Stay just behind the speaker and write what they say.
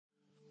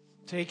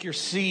Take your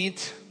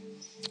seat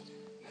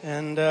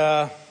and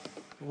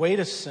way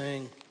to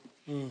sing.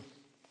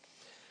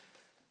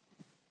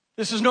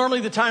 This is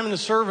normally the time in the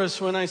service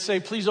when I say,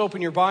 please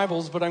open your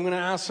Bibles, but I'm going to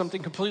ask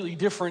something completely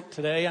different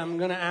today. I'm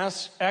going to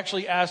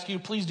actually ask you,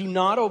 please do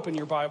not open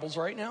your Bibles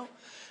right now.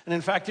 And in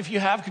fact, if you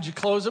have, could you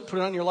close it, put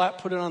it on your lap,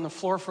 put it on the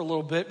floor for a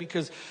little bit,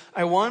 because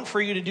I want for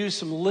you to do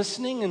some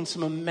listening and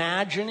some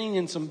imagining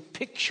and some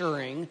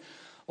picturing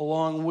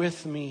along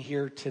with me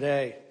here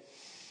today.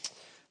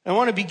 I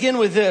want to begin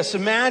with this.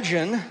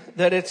 Imagine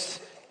that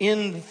it's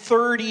in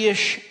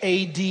 30-ish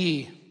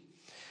AD.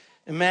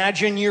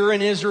 Imagine you're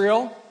in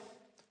Israel,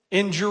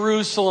 in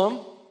Jerusalem.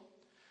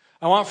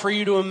 I want for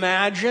you to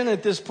imagine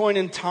at this point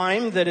in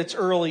time that it's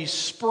early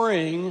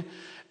spring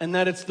and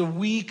that it's the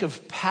week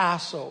of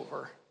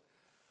Passover.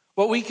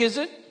 What week is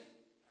it?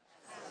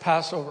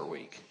 Passover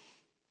week.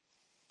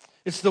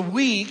 It's the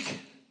week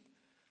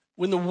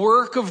when the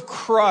work of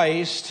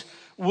Christ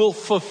will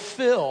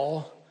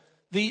fulfill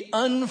the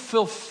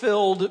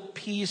unfulfilled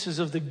pieces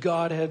of the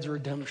Godhead's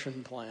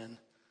redemption plan.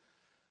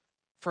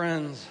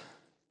 Friends,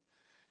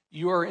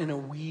 you are in a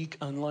week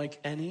unlike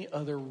any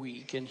other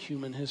week in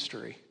human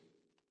history.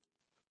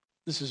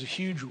 This is a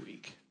huge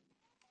week.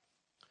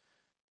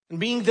 And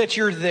being that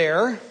you're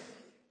there,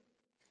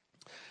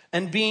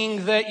 and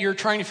being that you're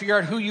trying to figure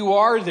out who you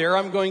are there,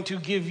 I'm going to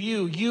give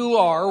you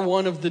are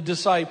one of the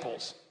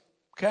disciples.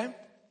 Okay?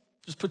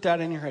 Just put that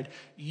in your head.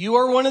 You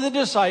are one of the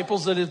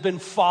disciples that has been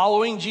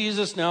following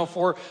Jesus now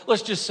for,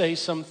 let's just say,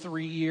 some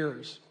 3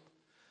 years.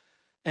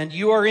 And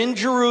you are in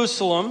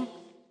Jerusalem.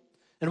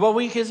 And what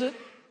week is it?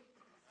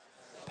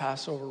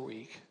 Passover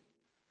week.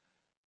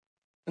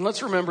 And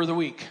let's remember the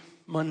week.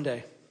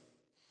 Monday.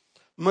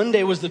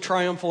 Monday was the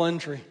triumphal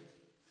entry.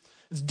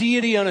 It's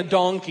deity on a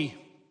donkey.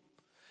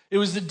 It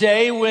was the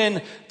day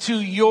when,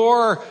 to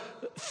your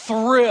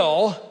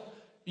thrill,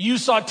 you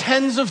saw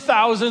tens of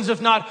thousands, if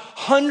not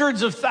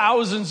hundreds of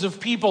thousands of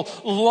people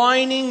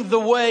lining the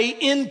way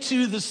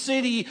into the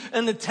city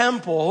and the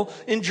temple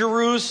in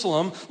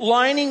Jerusalem,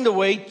 lining the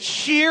way,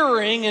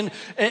 cheering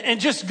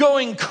and just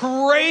going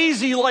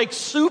crazy like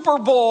Super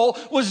Bowl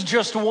was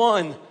just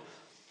won.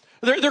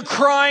 They're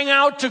crying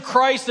out to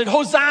Christ that,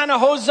 Hosanna,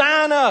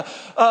 Hosanna,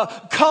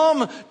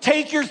 come,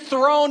 take your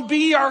throne,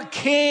 be our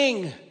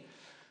king.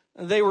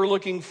 They were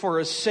looking for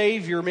a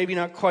savior, maybe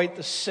not quite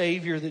the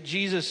savior that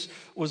Jesus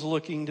was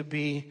looking to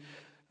be,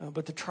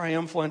 but the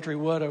triumphal entry,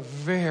 what a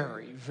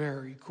very,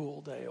 very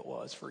cool day it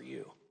was for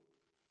you.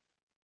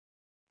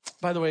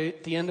 By the way,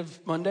 at the end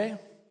of Monday,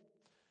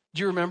 do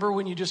you remember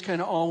when you just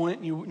kind of all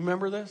went, you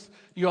remember this?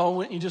 You all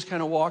went and you just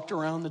kind of walked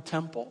around the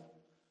temple?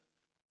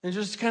 And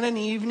just kind of an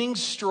evening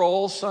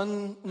stroll,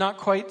 sun not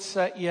quite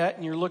set yet,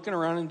 and you're looking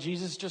around and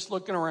Jesus just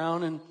looking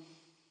around and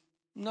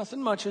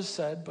nothing much is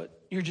said, but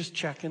you're just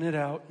checking it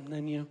out, and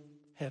then you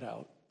head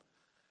out.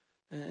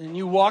 And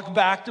you walk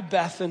back to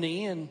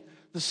Bethany and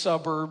the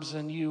suburbs,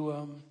 and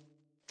you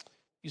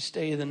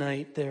stay the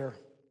night there.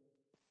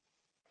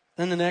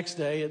 Then the next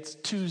day, it's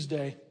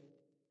Tuesday.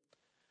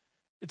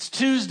 It's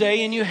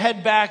Tuesday, and you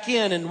head back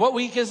in. And what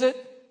week is it?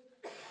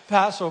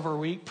 Passover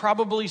week.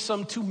 Probably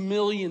some 2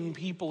 million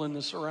people in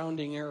the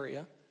surrounding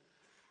area.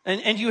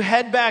 And you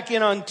head back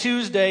in on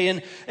Tuesday,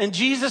 and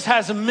Jesus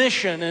has a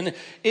mission, and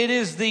it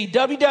is the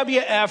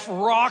WWF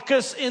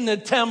Raucous in the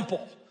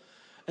Temple.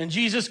 And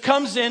Jesus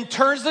comes in,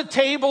 turns the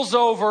tables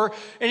over,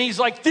 and he's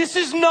like, this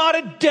is not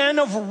a den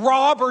of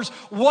robbers.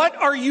 What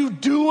are you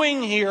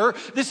doing here?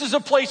 This is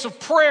a place of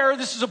prayer.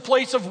 This is a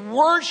place of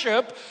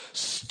worship.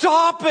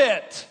 Stop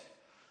it.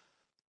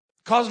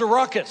 Caused a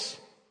ruckus.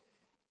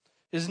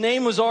 His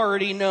name was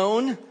already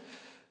known,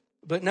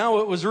 but now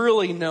it was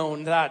really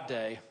known that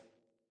day.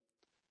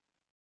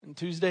 And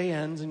Tuesday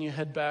ends and you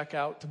head back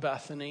out to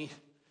Bethany,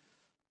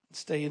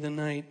 stay the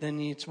night, then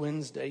it's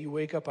Wednesday. You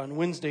wake up on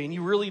Wednesday and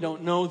you really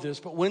don't know this,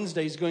 but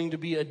Wednesday is going to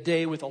be a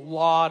day with a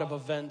lot of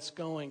events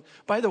going.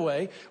 By the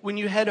way, when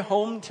you head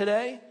home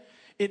today,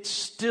 it's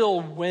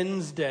still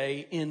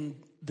Wednesday in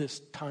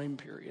this time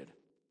period.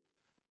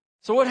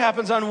 So what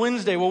happens on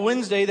Wednesday? Well,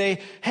 Wednesday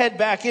they head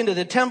back into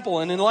the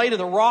temple, and in light of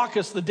the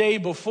raucous the day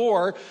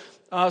before,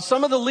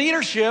 some of the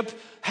leadership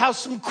has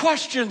some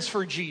questions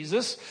for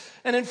Jesus.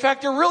 And in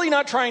fact, they're really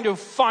not trying to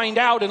find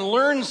out and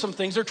learn some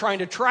things. They're trying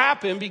to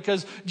trap him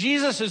because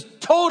Jesus has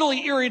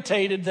totally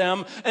irritated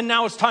them, and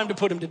now it's time to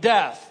put him to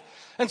death.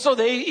 And so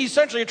they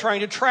essentially are trying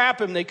to trap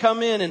him. They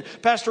come in, and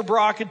Pastor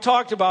Brock had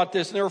talked about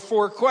this, and there are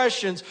 4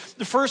 questions.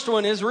 The first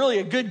one is really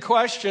a good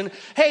question.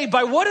 Hey,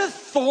 by what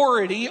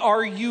authority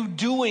are you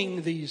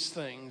doing these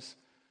things?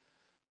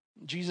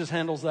 Jesus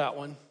handles that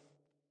one.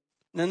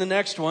 And then the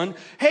next one,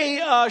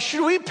 hey,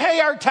 should we pay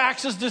our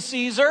taxes to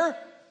Caesar?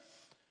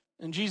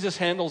 And Jesus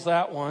handles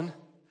that one.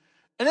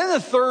 And then the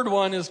third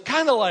one is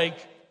kind of like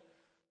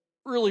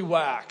really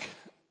whack.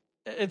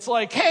 It's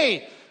like,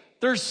 hey,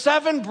 there's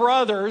 7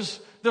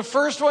 brothers the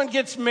first one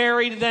gets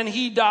married, then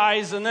he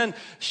dies, and then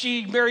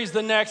she marries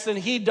the next, and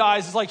he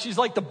dies. It's like she's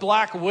like the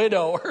Black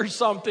Widow or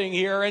something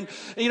here. And,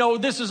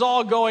 this is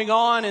all going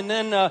on, and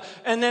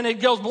then it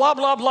goes blah,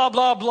 blah, blah,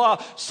 blah,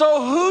 blah.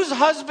 So whose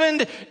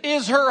husband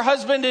is her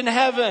husband in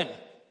heaven?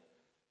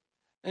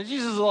 And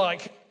Jesus is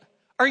like,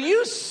 are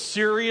you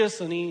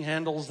serious? And he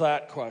handles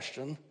that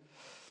question.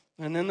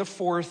 And then the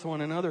fourth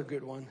one, another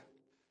good one.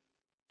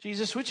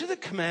 Jesus, which of the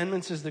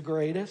commandments is the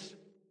greatest?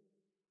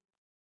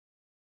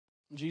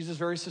 And Jesus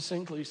very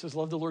succinctly says,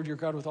 love the Lord your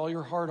God with all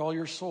your heart, all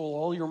your soul,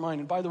 all your mind.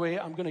 And by the way,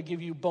 I'm going to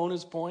give you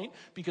bonus point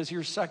because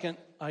here's second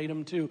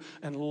item too.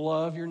 And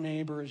love your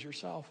neighbor as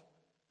yourself.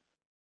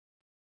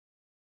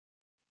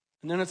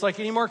 And then it's like,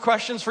 any more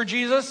questions for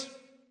Jesus?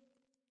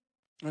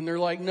 And they're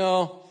like,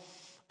 no,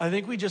 I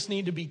think we just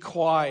need to be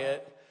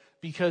quiet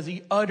because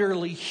he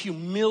utterly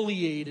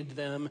humiliated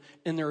them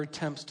in their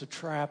attempts to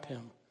trap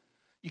him.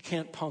 You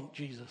can't punk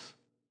Jesus.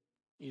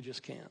 You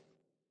just can't.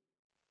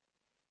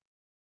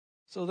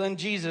 So then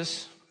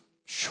Jesus,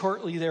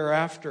 shortly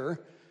thereafter,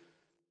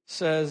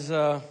 says,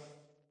 by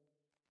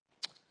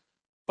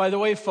the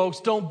way,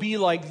 folks, don't be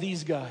like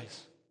these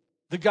guys.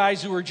 The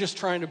guys who are just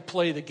trying to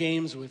play the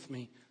games with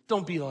me.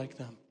 Don't be like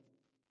them.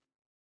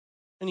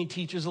 And he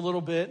teaches a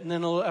little bit, and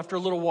then after a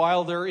little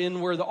while, they're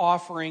in where the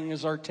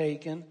offerings are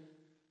taken.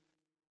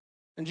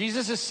 And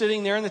Jesus is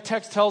sitting there, and the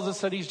text tells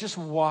us that he's just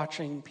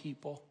watching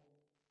people.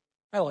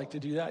 I like to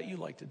do that. You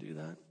like to do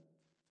that. And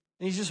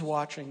he's just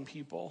watching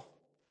people.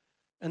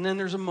 And then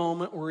there's a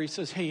moment where he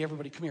says, hey,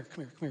 everybody, come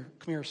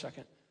here a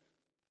second.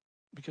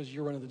 Because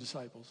you're one of the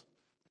disciples.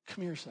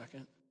 Come here a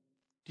second.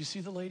 Do you see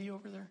the lady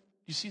over there?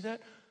 Do you see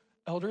that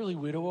elderly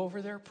widow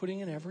over there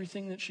putting in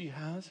everything that she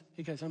has?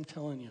 Hey, guys, I'm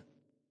telling you.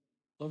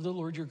 Love the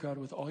Lord your God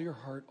with all your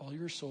heart, all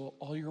your soul,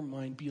 all your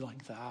mind. Be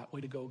like that.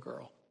 Way to go,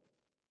 girl.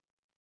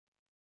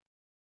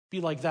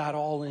 Be like that,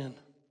 all in.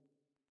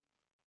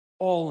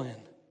 All in.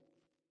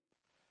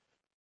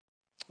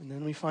 And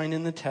then we find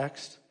in the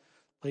text,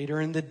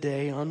 later in the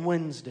day, on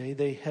Wednesday,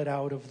 they head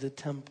out of the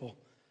temple.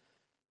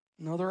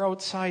 Now they're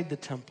outside the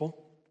temple.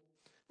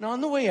 Now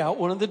on the way out,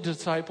 one of the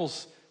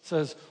disciples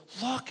says,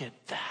 look at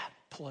that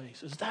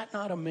place. Is that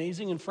not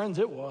amazing? And friends,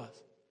 it was.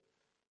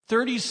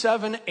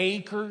 37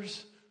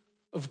 acres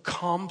of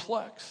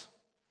complex.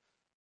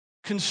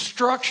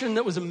 Construction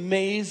that was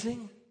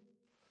amazing.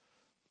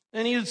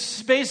 And he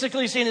was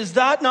basically saying, is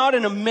that not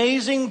an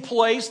amazing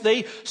place?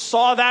 They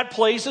saw that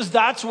place as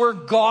that's where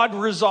God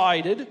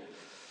resided.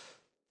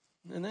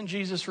 And then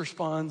Jesus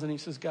responds and he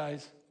says,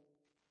 guys,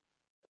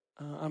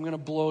 I'm going to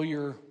blow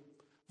your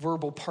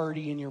verbal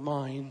party in your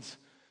minds.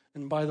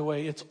 And by the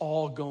way, it's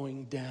all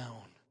going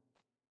down.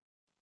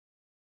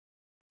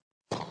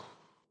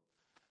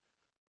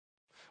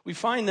 We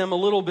find them a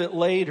little bit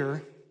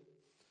later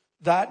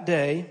that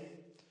day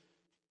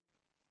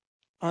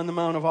on the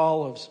Mount of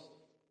Olives,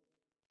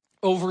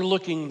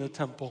 overlooking the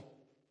temple.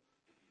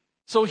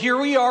 So here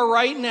we are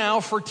right now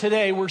for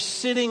today. We're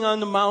sitting on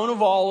the Mount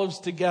of Olives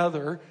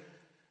together.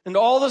 And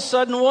all of a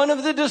sudden, one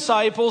of the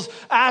disciples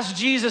asked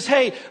Jesus,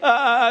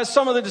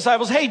 some of the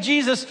disciples, hey,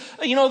 Jesus,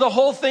 the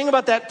whole thing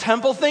about that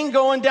temple thing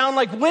going down,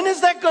 like, when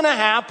is that going to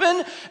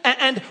happen?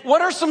 And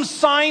what are some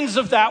signs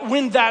of that,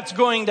 when that's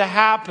going to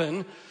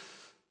happen?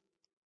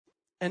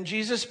 And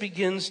Jesus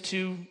begins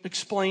to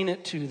explain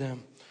it to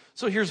them.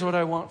 So here's what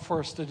I want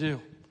for us to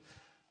do.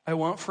 I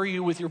want for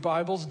you with your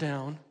Bibles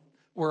down.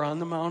 We're on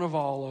the Mount of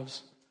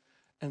Olives.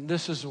 And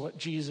this is what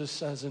Jesus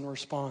says in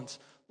response.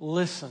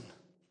 Listen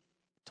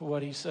to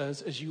what he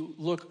says as you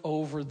look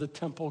over the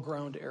temple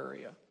ground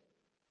area.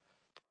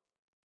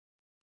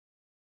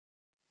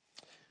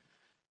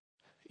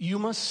 You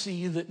must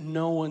see that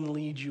no one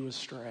leads you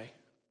astray.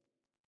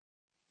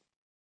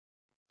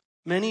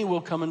 Many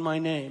will come in my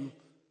name,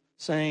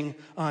 saying,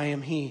 I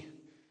am he.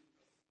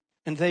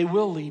 And they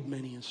will lead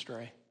many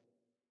astray.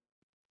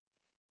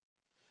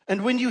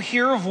 And when you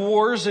hear of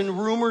wars and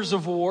rumors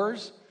of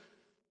wars,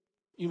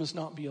 you must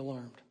not be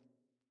alarmed.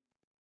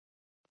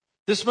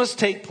 This must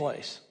take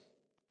place.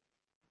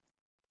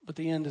 But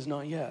the end is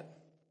not yet.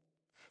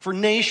 For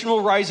nation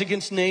will rise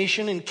against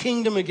nation and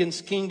kingdom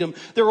against kingdom.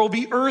 There will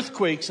be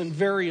earthquakes in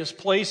various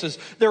places.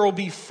 There will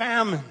be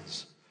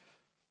famines.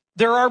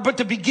 There are but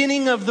the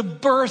beginning of the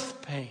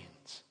birth pains.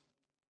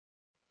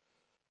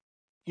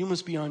 You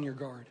must be on your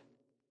guard.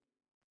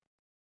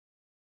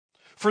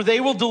 For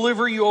they will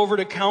deliver you over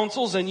to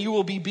councils, and you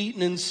will be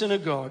beaten in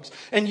synagogues,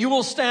 and you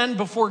will stand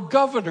before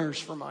governors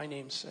for my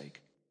name's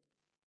sake.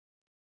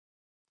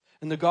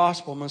 And the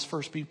gospel must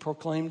first be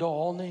proclaimed to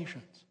all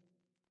nations.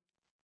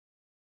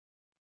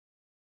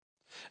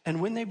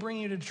 And when they bring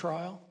you to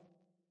trial,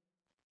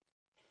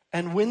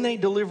 and when they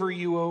deliver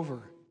you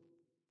over,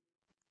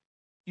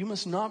 you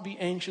must not be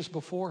anxious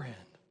beforehand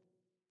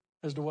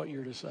as to what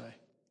you're to say.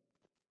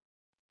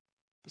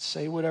 But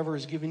say whatever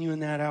is given you in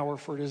that hour,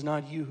 for it is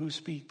not you who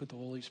speak, but the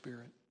Holy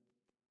Spirit.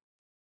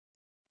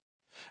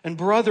 And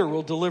brother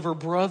will deliver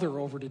brother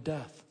over to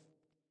death.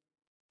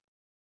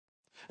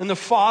 And the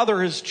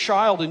father his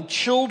child, and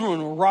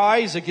children will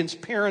rise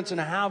against parents and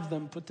have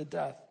them put to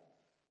death.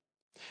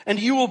 and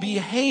you will be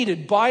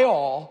hated by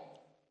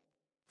all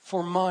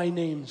for my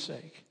name's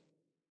sake.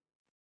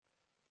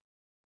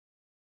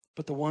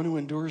 But the one who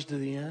endures to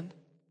the end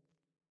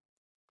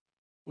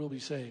will be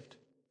saved.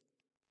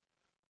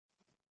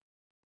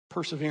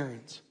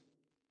 Perseverance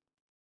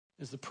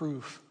is the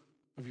proof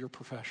of your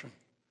profession.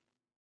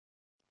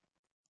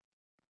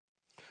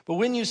 But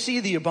when you see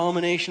the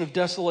abomination of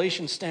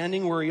desolation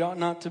standing where he ought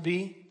not to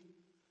be,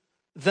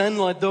 then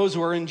let those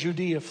who are in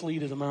Judea flee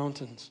to the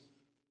mountains.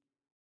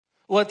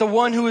 Let the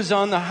one who is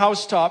on the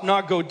housetop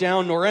not go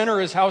down, nor enter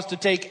his house to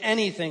take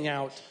anything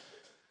out.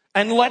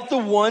 And let the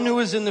one who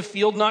is in the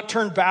field not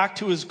turn back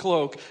to his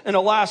cloak. And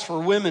alas, for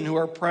women who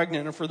are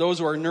pregnant and for those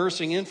who are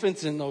nursing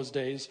infants in those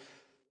days,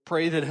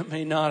 pray that it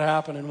may not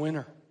happen in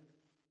winter.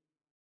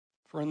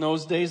 For in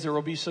those days there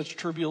will be such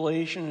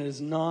tribulation. It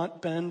has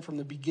not been from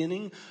the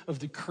beginning of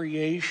the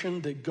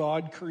creation that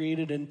God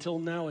created until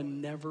now, and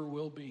never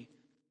will be.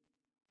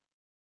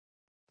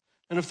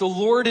 And if the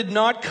Lord had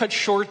not cut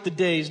short the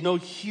days, no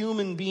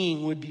human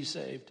being would be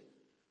saved.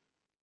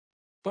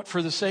 But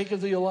for the sake of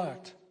the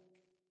elect,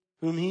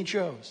 whom he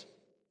chose,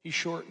 he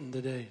shortened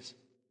the days.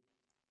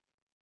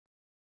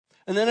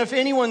 And then if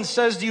anyone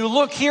says to you,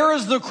 look, here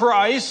is the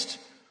Christ,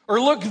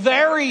 or look,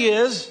 there he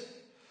is,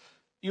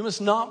 you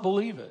must not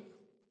believe it.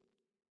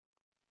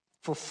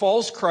 For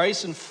false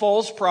Christs and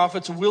false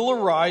prophets will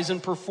arise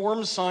and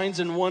perform signs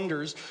and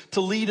wonders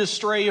to lead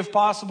astray, if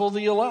possible,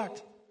 the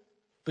elect.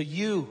 But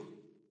you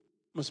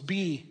must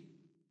be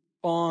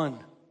on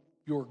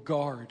your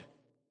guard.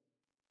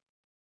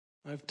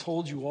 I've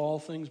told you all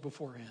things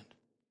beforehand.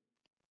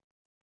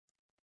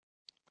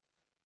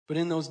 But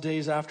in those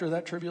days after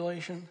that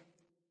tribulation,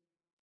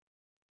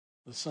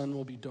 the sun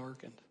will be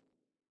darkened,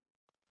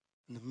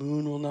 and the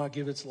moon will not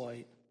give its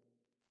light,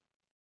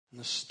 and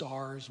the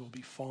stars will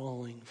be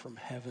falling from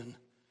heaven,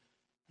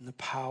 and the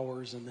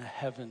powers in the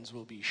heavens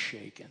will be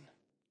shaken.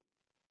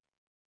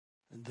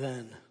 And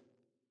then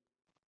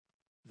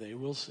they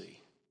will see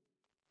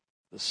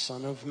the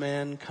Son of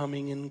Man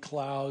coming in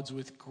clouds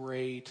with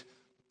great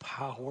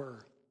power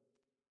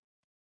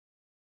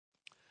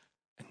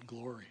and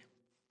glory.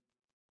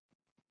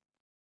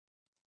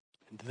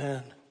 And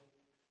then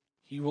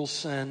he will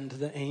send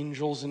the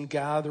angels and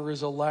gather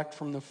his elect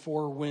from the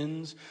four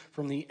winds,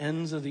 from the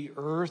ends of the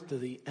earth to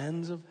the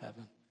ends of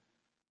heaven.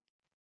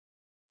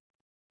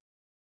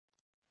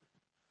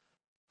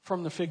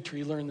 From the fig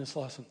tree, learn this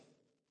lesson.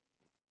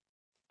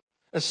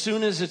 As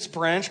soon as its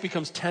branch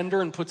becomes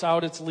tender and puts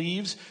out its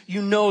leaves,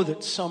 you know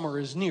that summer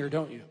is near,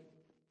 don't you?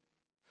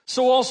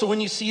 So also, when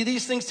you see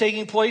these things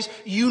taking place,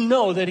 you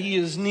know that he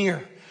is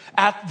near,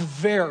 at the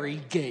very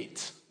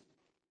gate.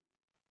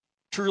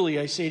 Truly,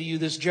 I say to you,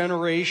 this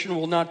generation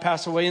will not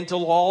pass away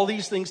until all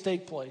these things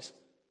take place.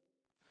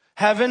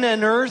 Heaven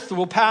and earth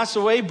will pass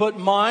away, but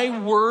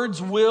my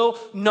words will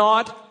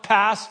not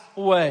pass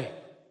away.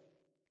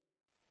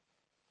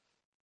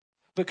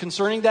 But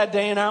concerning that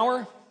day and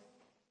hour,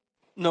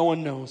 no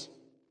one knows.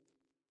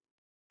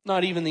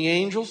 Not even the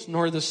angels,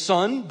 nor the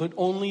Son, but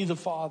only the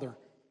Father.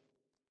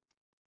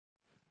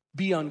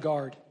 Be on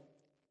guard.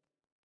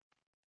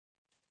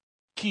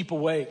 Keep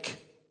awake.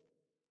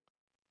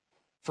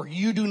 For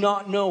you do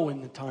not know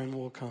when the time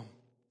will come.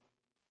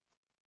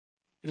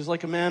 It is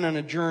like a man on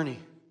a journey.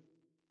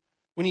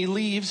 When he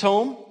leaves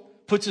home,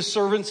 puts his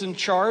servants in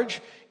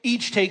charge,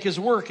 each take his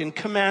work, and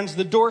commands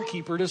the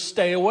doorkeeper to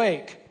stay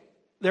awake.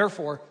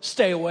 Therefore,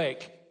 stay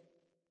awake.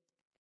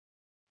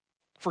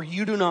 For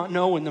you do not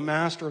know when the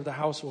master of the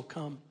house will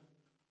come,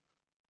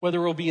 whether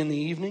it will be in the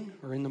evening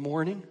or in the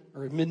morning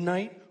or at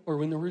midnight or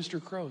when the rooster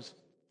crows.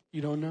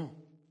 You don't know.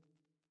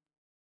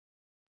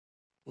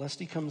 Lest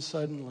he come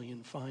suddenly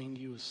and find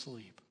you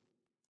asleep.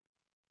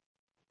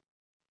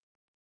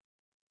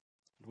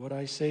 And what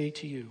I say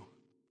to you,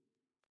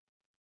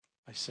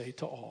 I say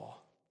to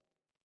all.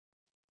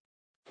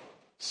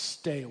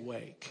 Stay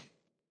awake.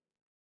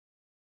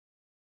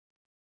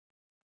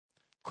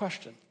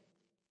 Question.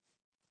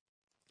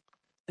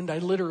 And I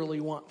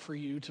literally want for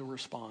you to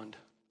respond.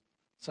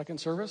 Second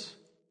service,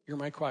 you're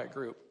my quiet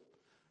group.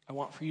 I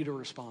want for you to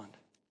respond.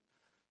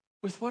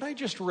 With what I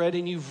just read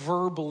and you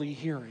verbally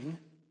hearing,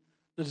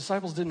 the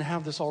disciples didn't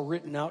have this all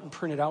written out and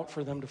printed out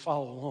for them to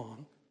follow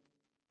along.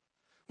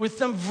 With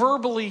them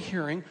verbally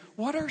hearing,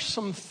 what are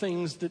some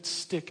things that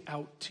stick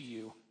out to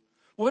you?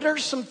 What are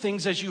some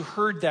things as you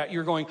heard that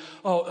you're going,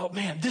 oh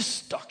man, this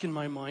stuck in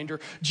my mind,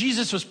 or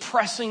Jesus was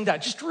pressing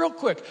that. Just real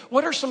quick,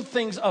 what are some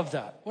things of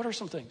that? What are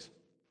some things?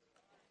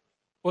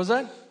 What was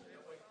that?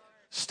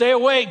 Stay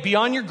awake. Be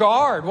on your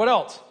guard. What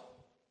else?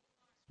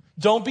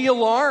 Don't be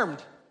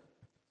alarmed.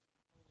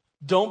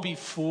 Don't be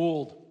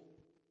fooled.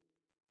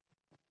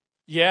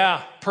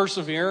 Yeah,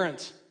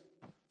 perseverance.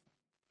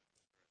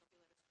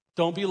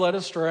 Don't be led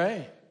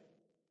astray.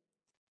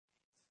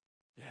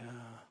 Yeah.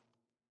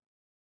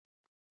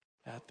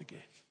 At the gate.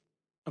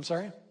 I'm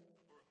sorry?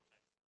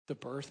 The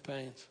birth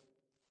pains.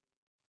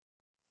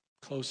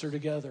 Closer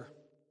together.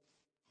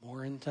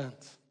 More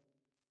intense.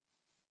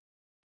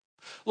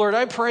 Lord,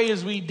 I pray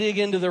as we dig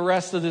into the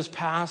rest of this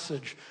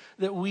passage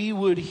that we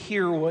would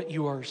hear what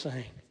you are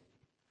saying.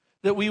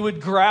 that we would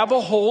grab a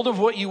hold of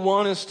what you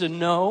want us to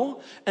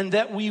know, and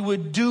that we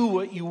would do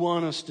what you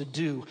want us to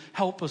do.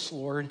 Help us,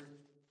 Lord.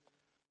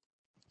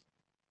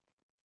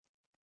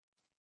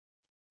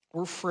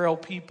 We're frail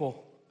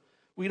people.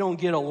 We don't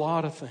get a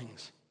lot of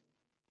things.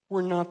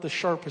 We're not the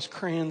sharpest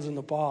crayons in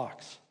the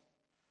box.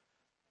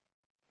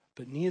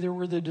 But neither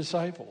were the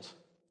disciples.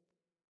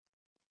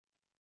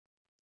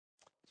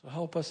 So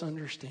help us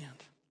understand.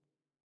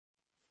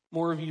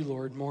 More of you,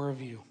 Lord, more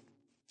of you.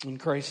 In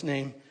Christ's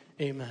name,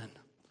 amen.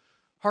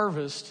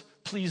 Harvest,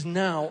 please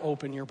now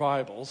open your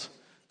Bibles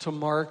to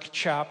Mark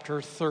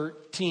chapter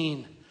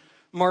 13.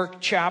 Mark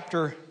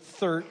chapter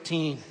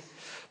 13.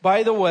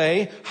 By the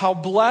way, how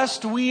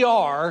blessed we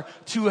are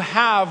to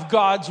have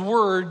God's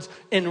words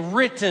in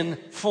written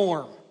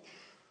form.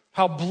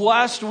 How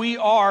blessed we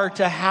are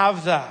to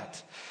have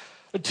that.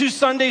 2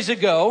 Sundays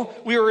ago,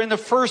 we were in the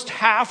first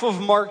half of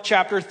Mark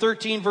chapter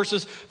 13,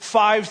 verses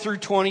 5 through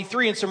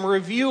 23, and some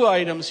review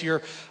items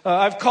here.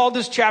 I've called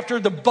this chapter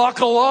the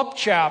Buckle Up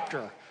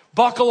chapter.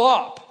 Buckle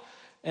up.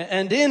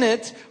 And in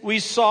it, we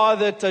saw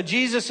that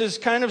Jesus is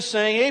kind of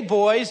saying, hey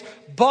boys,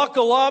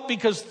 buckle up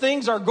because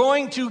things are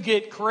going to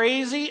get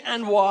crazy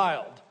and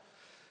wild.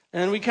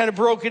 And we kind of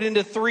broke it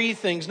into three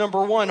things.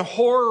 Number one,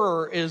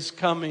 horror is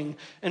coming.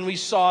 And we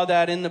saw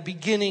that in the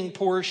beginning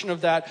portion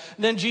of that.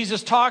 And then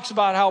Jesus talks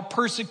about how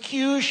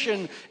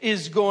persecution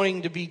is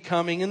going to be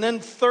coming. And then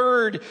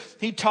third,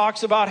 he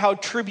talks about how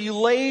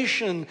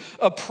tribulation,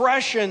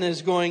 oppression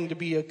is going to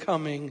be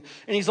coming.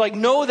 And he's like,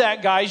 know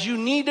that, guys. You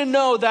need to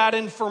know that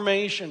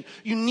information.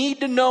 You need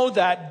to know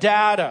that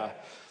data.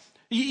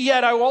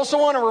 Yet I also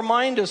want to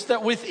remind us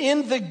that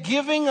within the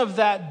giving of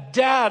that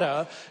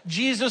data,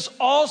 Jesus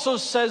also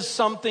says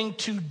something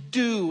to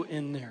do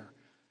in there.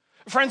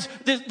 Friends,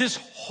 this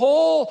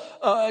whole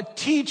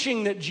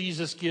teaching that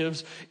Jesus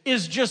gives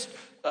is just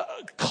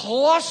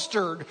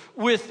clustered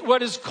with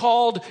what is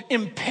called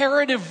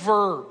imperative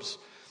verbs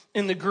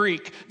in the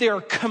Greek. They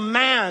are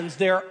commands,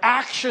 they are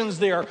actions,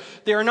 they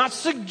are not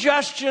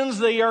suggestions,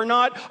 they are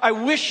not, I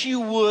wish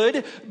you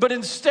would, but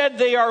instead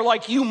they are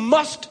like, you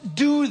must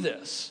do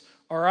this.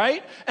 All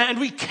right? And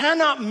we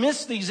cannot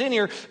miss these in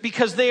here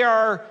because they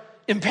are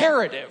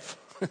imperative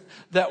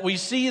that we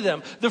see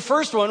them. The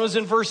first one was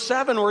in verse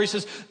 7 where he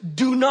says,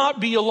 do not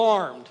be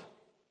alarmed.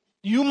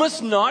 You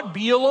must not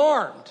be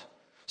alarmed.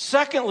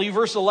 Secondly,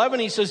 verse 11,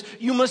 he says,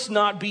 you must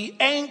not be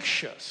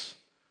anxious.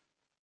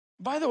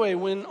 By the way,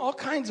 when all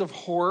kinds of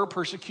horror,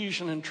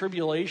 persecution, and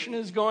tribulation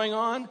is going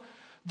on,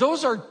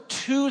 those are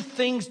two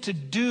things to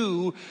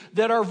do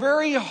that are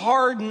very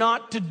hard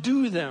not to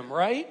do them,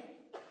 right?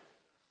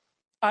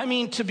 I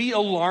mean, to be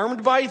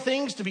alarmed by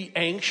things, to be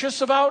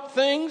anxious about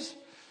things.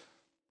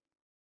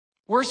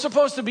 We're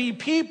supposed to be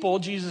people,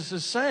 Jesus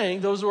is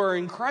saying, those who are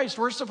in Christ,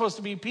 we're supposed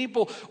to be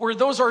people where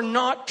those are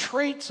not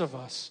traits of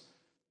us.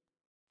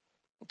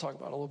 We'll talk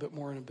about it a little bit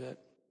more in a bit.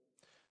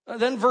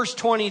 Then verse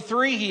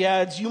 23, he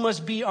adds, you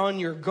must be on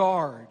your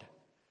guard.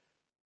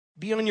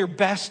 Be on your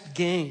best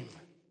game.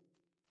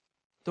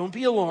 Don't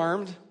be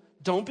alarmed.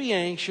 Don't be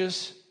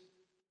anxious.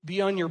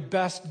 Be on your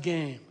best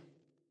game.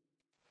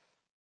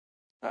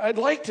 I'd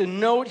like to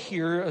note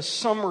here a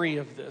summary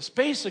of this.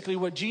 Basically,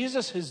 what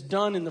Jesus has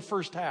done in the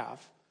first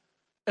half,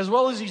 as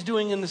well as he's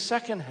doing in the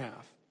second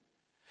half,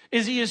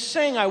 is he is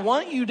saying, I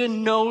want you to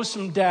know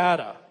some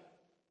data.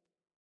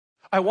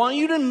 I want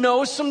you to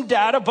know some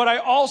data, but I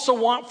also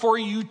want for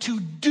you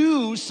to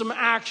do some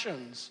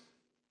actions.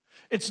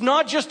 It's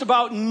not just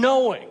about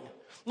knowing.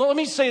 Let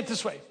me say it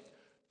this way.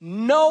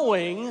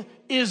 Knowing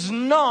is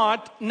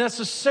not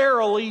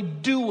necessarily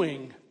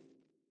doing.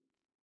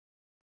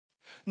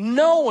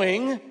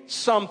 Knowing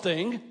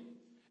something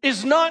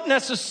is not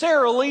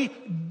necessarily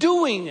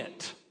doing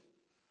it.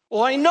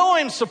 Well, I know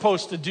I'm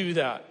supposed to do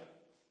that,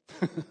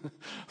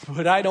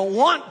 but I don't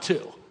want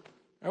to.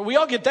 We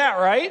all get that,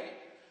 right?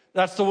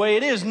 That's the way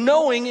it is.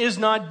 Knowing is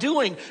not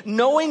doing.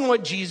 Knowing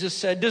what Jesus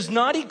said does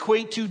not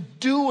equate to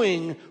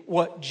doing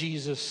what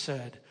Jesus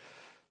said.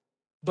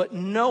 But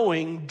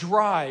knowing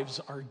drives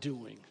our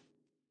doing.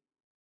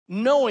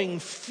 Knowing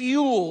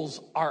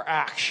fuels our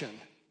action.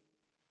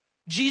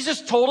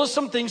 Jesus told us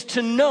some things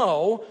to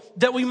know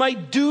that we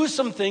might do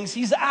some things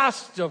he's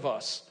asked of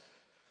us.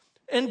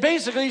 And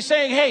basically he's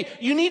saying, hey,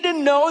 you need to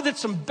know that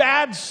some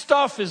bad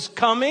stuff is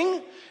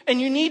coming, and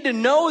you need to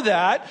know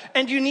that,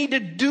 and you need to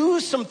do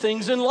some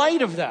things in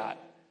light of that.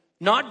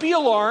 Not be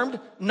alarmed,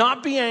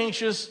 not be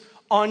anxious,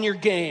 on your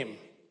game.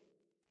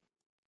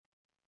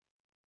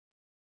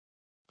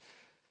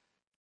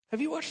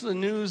 Have you watched the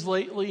news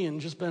lately and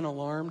just been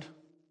alarmed?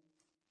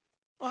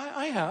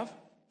 I have.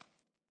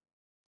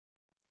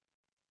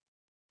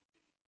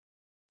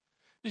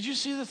 Did you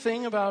see the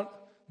thing about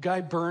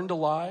guy burned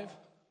alive?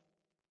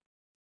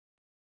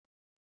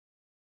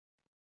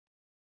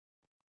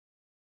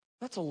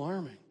 That's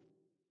alarming.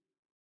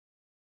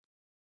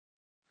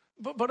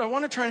 But I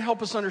want to try and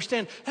help us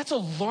understand that's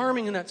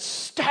alarming and that's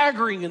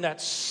staggering and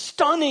that's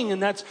stunning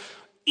and that's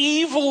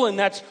evil and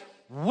that's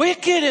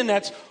wicked and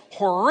that's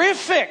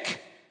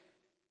horrific.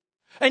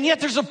 And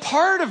yet there's a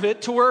part of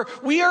it to where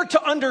we are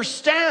to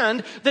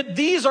understand that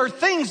these are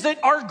things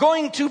that are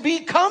going to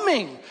be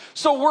coming.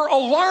 So we're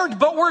alarmed,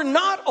 but we're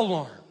not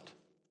alarmed.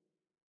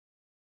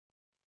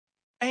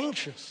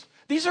 Anxious.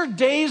 These are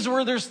days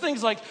where there's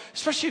things like,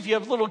 especially if you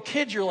have little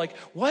kids, you're like,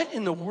 what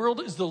in the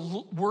world is the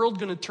world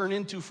going to turn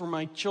into for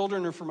my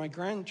children or for my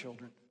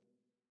grandchildren?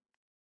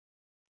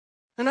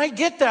 And I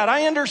get that.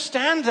 I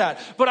understand that.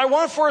 But I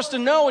want for us to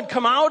know and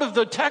come out of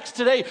the text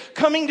today,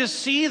 coming to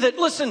see that,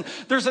 listen,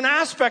 there's an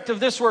aspect of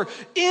this where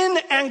in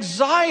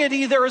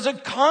anxiety, there is a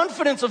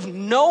confidence of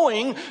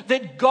knowing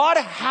that God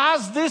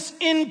has this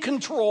in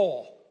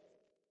control.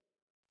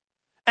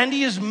 And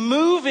He is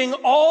moving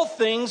all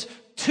things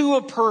to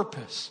a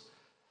purpose.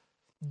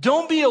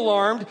 Don't be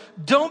alarmed.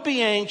 Don't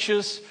be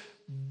anxious.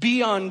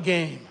 Be on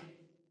game.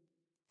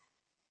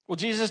 Well,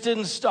 Jesus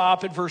didn't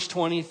stop at verse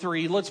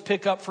 23. Let's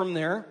pick up from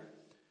there.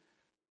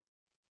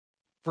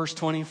 Verse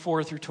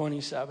 24 through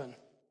 27.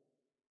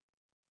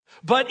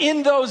 But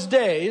in those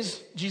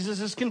days, Jesus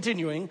is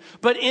continuing,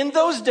 but in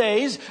those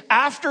days,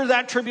 after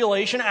that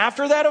tribulation,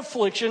 after that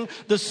affliction,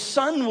 the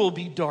sun will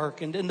be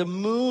darkened and the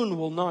moon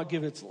will not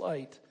give its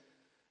light.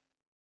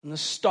 And the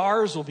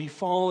stars will be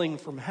falling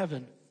from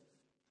heaven.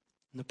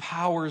 And the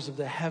powers of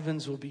the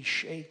heavens will be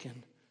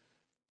shaken.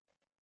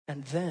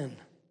 And then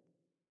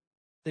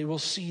they will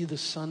see the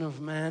Son of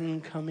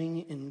Man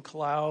coming in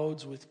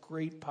clouds with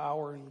great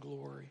power and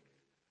glory.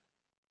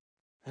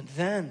 And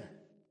then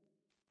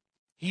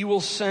He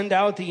will send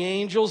out the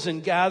angels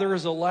and gather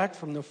His elect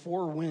from the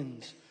four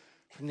winds,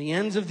 from the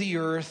ends of the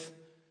earth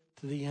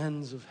to the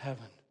ends of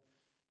heaven.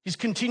 He's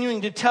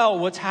continuing to tell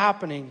what's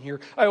happening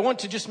here. I want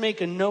to just make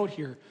a note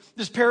here.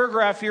 This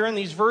paragraph here in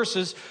these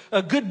verses,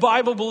 good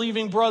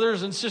Bible-believing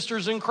brothers and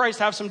sisters in Christ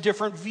have some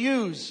different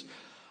views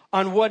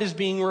on what is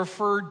being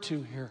referred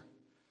to here.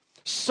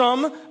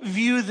 Some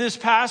view this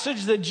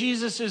passage that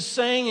Jesus is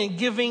saying and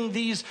giving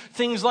these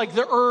things like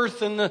the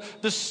earth and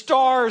the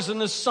stars and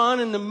the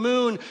sun and the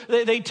moon,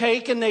 they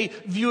take and they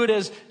view it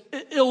as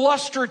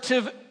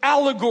illustrative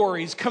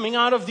allegories coming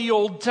out of the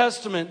Old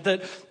Testament.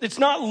 That it's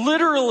not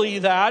literally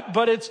that,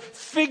 but it's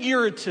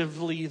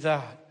figuratively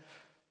that.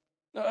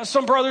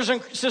 Some brothers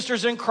and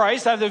sisters in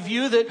Christ have the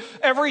view that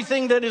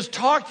everything that is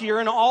talked here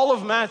in all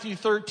of Matthew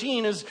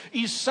 13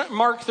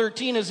 Mark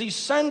 13 is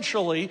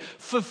essentially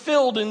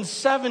fulfilled in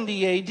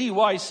 70 AD.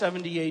 Why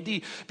 70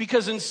 AD?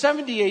 Because in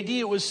 70 AD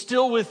it was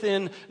still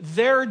within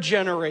their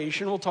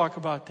generation. We'll talk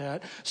about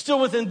that. Still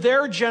within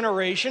their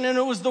generation, and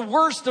it was the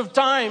worst of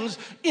times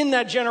in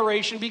that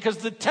generation because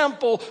the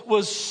temple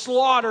was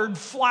slaughtered,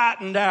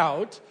 flattened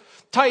out.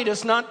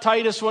 Titus, not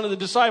Titus, one of the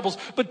disciples,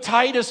 but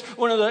Titus,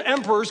 one of the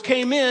emperors,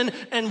 came in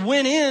and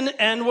went in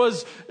and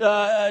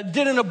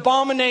did an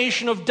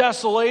abomination of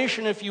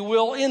desolation, if you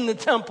will, in the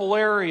temple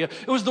area.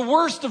 It was the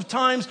worst of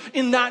times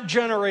in that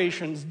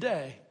generation's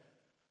day.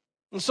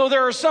 And so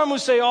there are some who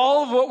say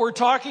all of what we're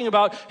talking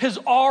about has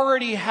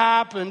already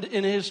happened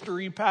in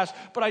history past.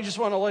 But I just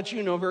want to let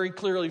you know very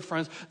clearly,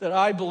 friends, that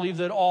I believe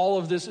that all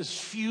of this is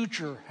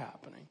future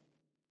happening.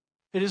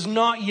 It has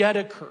not yet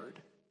occurred.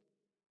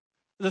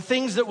 The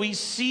things that we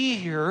see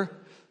here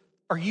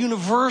are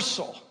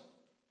universal,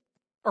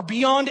 are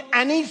beyond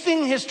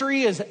anything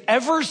history has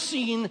ever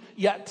seen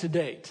yet to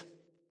date.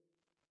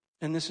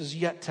 And this is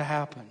yet to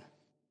happen.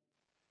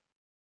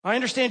 I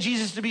understand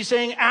Jesus to be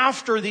saying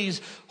after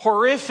these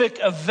horrific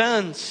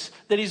events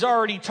that He's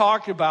already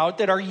talked about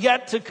that are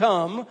yet to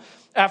come,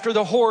 after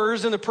the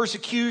horrors and the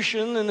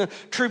persecution and the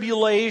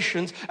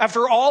tribulations,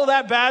 after all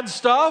that bad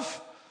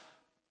stuff,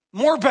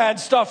 more bad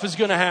stuff is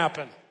going to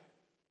happen.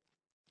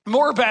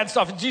 More bad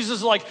stuff. And Jesus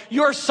is like,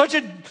 you are such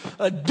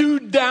a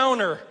dude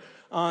downer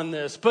on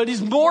this. But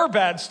more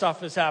bad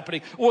stuff is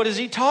happening. What does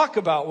He talk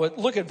about?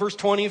 Look at verse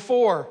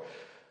 24.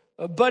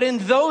 But in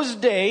those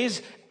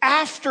days,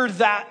 after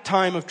that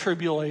time of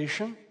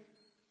tribulation,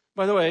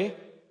 by the way,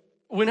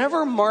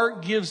 whenever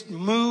Mark gives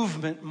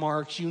movement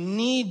marks, you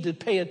need to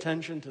pay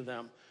attention to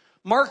them.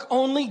 Mark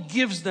only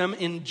gives them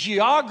in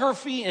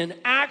geography, in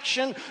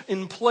action,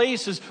 in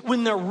places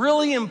when they're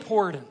really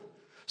important.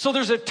 So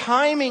there's a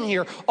timing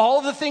here. All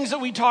the things that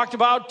we talked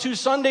about 2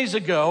 Sundays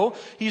ago,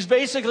 he's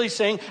basically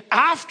saying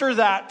after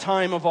that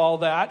time of all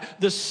that,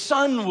 the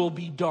sun will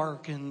be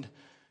darkened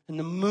and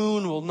the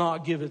moon will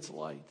not give its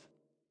light.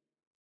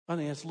 I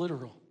think that's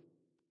literal.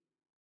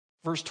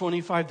 Verse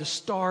 25, the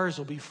stars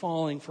will be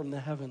falling from the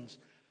heavens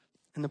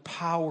and the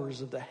powers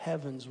of the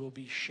heavens will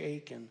be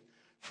shaken.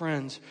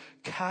 Friends,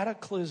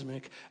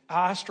 cataclysmic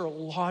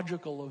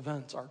astrological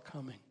events are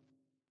coming.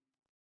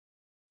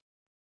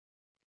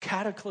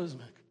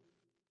 Cataclysmic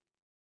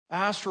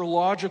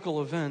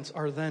astrological events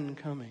are then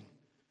coming.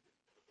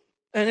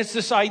 And it's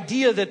this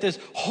idea that this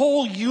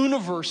whole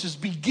universe is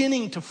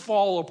beginning to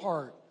fall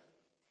apart.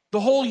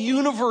 The whole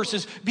universe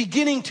is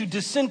beginning to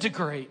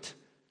disintegrate.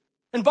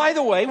 And by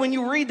the way, when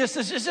you read this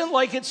isn't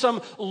like it's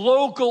some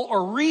local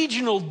or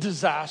regional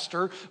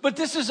disaster, but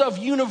this is of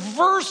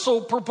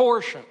universal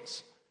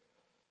proportions.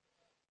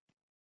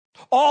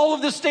 All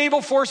of the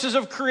stable forces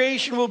of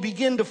creation will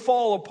begin to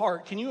fall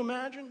apart. Can you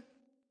imagine?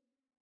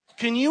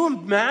 Can you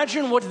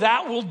imagine what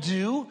that will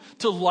do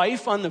to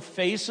life on the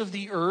face of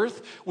the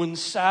earth when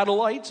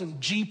satellites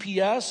and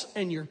GPS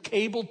and your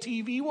cable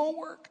TV won't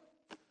work?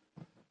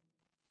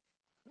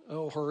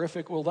 Oh,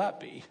 horrific will that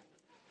be?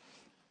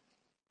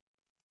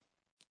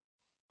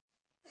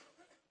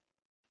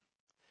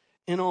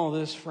 In all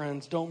this,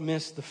 friends, don't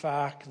miss the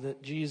fact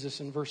that Jesus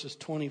in verses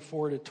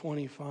 24 to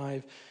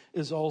 25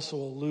 is also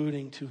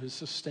alluding to his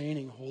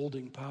sustaining,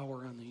 holding power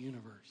on the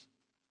universe.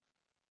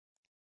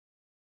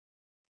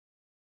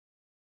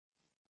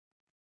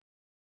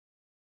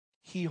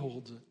 He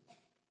holds it.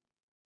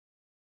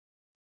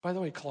 By the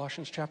way,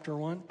 Colossians chapter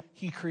 1,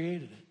 he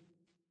created it.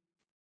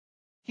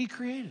 He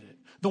created it.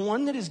 The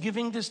one that is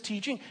giving this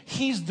teaching,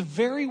 he's the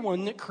very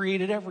one that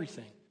created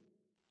everything.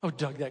 Oh,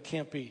 Doug, that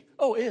can't be.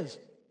 Oh, it is.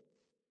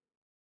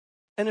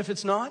 And if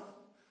it's not,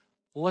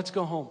 let's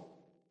go home.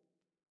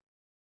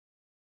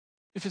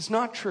 If it's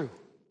not true,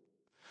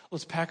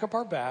 let's pack up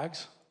our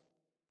bags,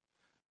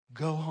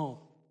 go home.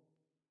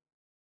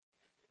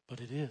 But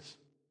it is.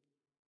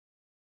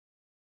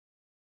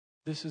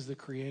 This is the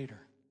Creator.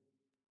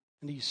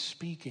 And he's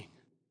speaking.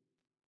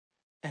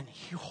 And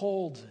he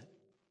holds it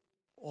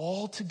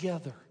all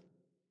together.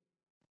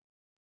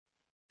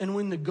 And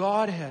when the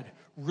Godhead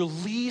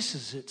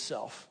releases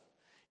itself,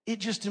 it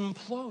just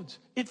implodes.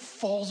 It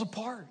falls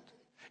apart.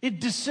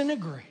 It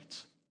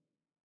disintegrates.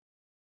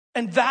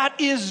 And that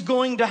is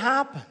going to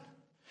happen.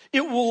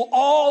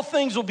 All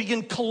things will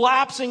begin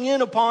collapsing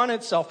in upon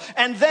itself.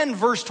 And then,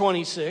 verse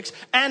 26,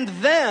 and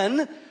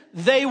then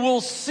they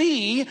will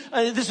see,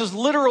 this is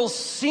literal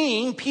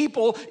seeing,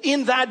 people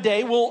in that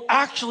day will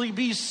actually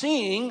be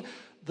seeing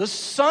the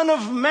Son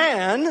of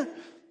Man.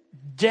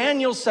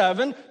 Daniel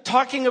 7,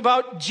 talking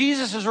about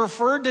Jesus is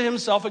referred to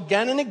himself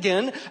again and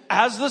again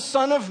as the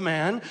Son of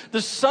Man.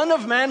 The Son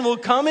of Man will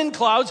come in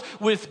clouds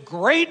with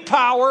great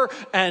power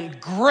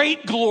and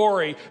great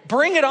glory.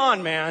 Bring it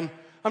on, man.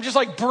 I'm just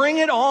like, bring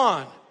it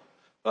on.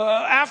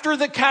 After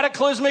the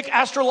cataclysmic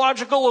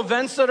astrological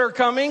events that are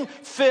coming,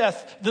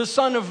 fifth, the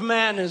Son of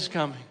Man is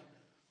coming.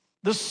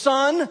 The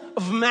Son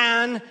of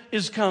Man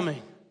is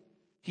coming.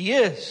 He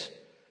is.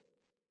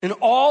 And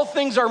all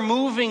things are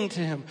moving to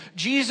him.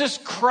 Jesus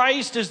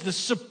Christ is the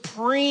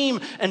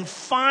supreme and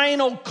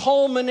final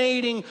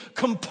culminating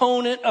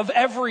component of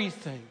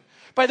everything.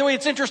 By the way,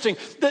 it's interesting.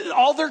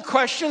 All their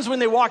questions when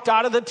they walked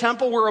out of the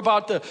temple were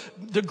about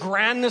the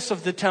grandness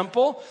of the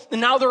temple.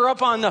 And now they're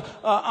up on the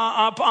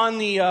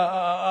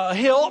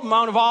hill,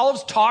 Mount of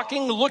Olives,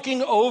 talking,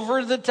 looking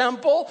over the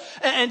temple.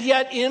 And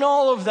yet in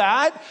all of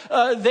that,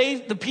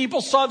 the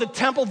people saw the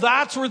temple.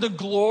 That's where the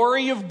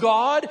glory of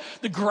God,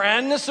 the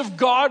grandness of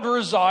God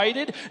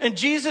resided. And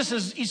Jesus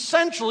has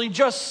essentially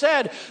just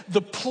said,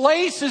 the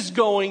place is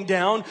going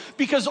down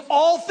because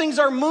all things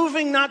are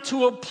moving not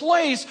to a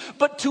place,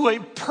 but to a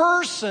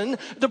person,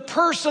 the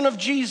person of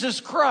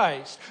Jesus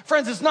Christ.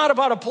 Friends, it's not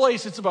about a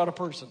place, it's about a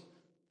person.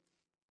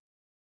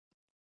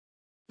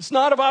 It's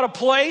not about a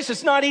place,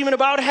 it's not even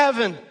about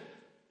heaven.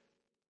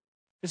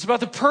 It's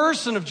about the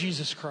person of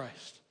Jesus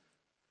Christ.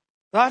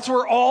 That's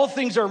where all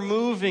things are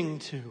moving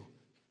to.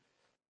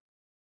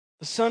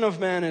 The Son of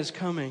Man is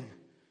coming.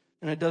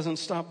 And it doesn't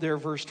stop there,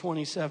 verse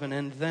 27.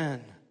 And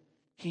then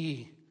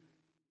he,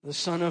 the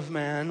Son of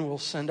Man, will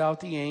send out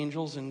the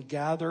angels and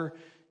gather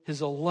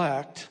his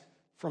elect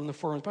from the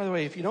four winds. By the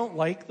way, if you don't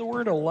like the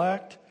word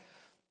elect,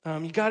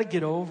 you got to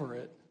get over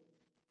it.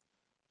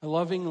 I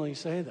lovingly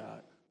say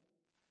that.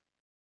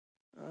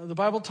 The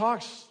Bible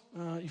talks,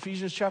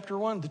 Ephesians chapter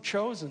 1, the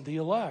chosen, the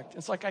elect.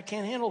 It's like, I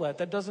can't handle that.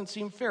 That doesn't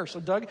seem fair.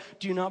 So, Doug,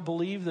 do you not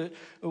believe that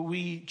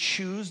we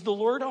choose the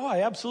Lord? Oh,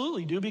 I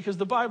absolutely do, because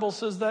the Bible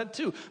says that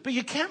too. But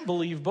you can't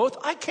believe both.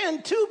 I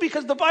can too,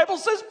 because the Bible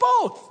says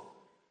both.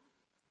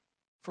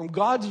 From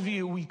God's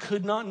view, we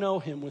could not know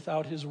him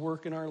without his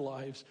work in our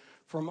lives.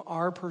 From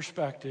our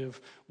perspective,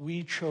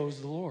 we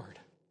chose the Lord.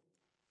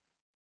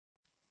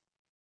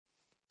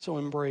 So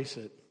embrace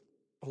it,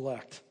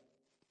 elect.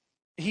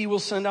 He will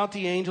send out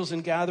the angels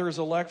and gather his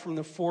elect from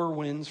the four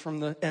winds, from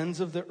the ends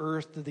of the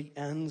earth to the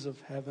ends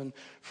of heaven.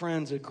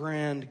 Friends, a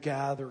grand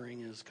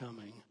gathering is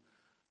coming.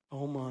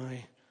 Oh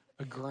my,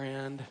 a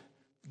grand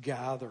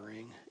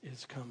gathering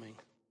is coming.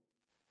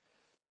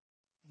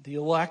 The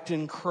elect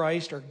in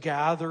Christ are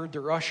gathered.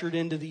 They're ushered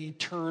into the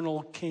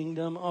eternal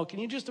kingdom. Oh, can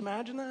you just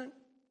imagine that?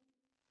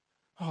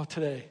 Oh,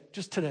 today,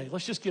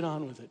 let's just get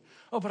on with it.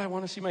 Oh, but I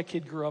want to see my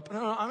kid grow up.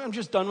 No, I'm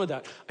just done with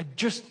that.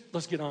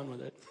 Let's get on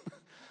with it.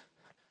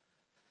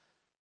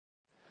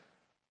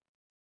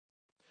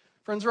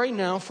 Friends, right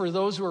now, for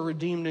those who are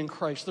redeemed in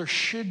Christ, there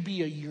should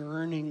be a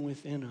yearning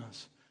within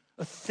us,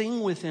 a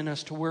thing within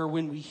us to where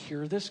when we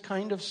hear this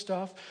kind of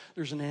stuff,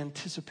 there's an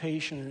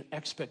anticipation and an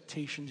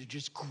expectation that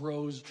just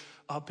grows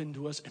up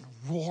into us and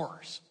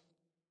roars.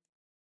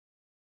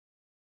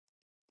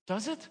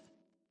 Does it?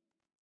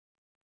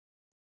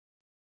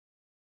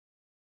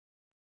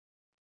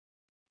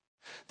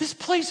 This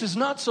place is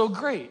not so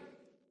great.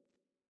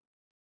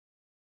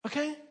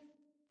 Okay?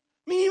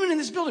 I mean, even in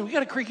this building, we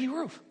got a creaky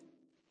roof.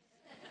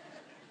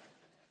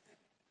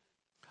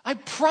 I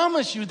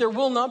promise you there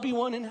will not be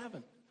one in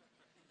heaven.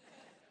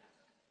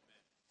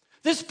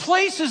 This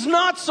place is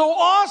not so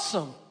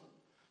awesome.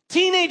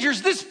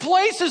 Teenagers, this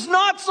place is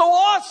not so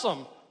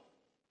awesome.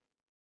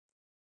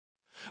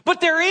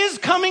 But there is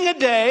coming a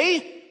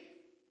day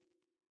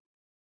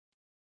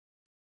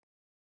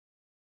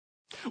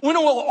when it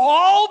will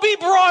all be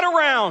brought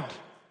around.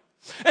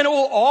 And it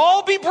will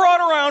all be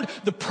brought around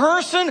the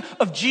person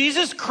of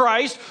Jesus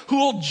Christ, who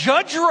will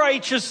judge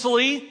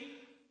righteously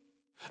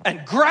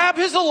and grab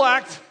his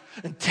elect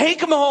and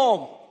take them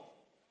home.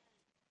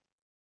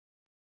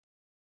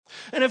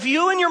 And if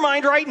you in your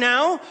mind right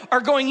now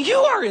are going, you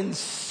are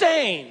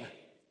insane,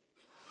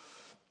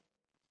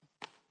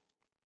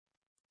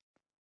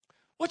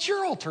 what's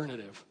your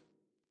alternative?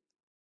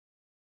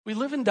 We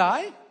live and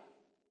die?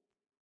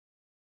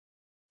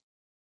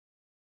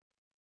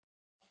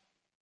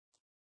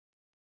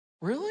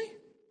 Really?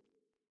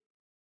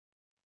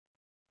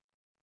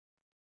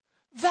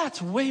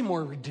 That's way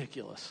more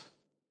ridiculous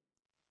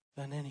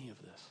than any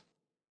of this.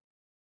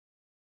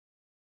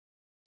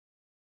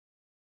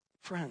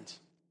 Friends,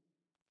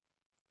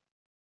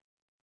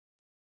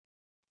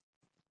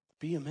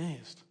 be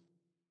amazed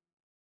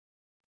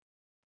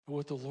at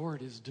what the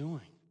Lord is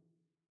doing.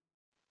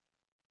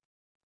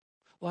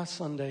 Last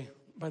Sunday,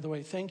 by the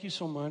way, thank you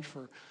so much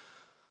for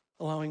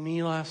allowing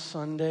me last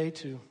Sunday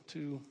to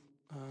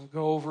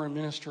go over and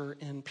minister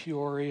in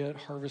Peoria at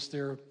Harvest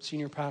there.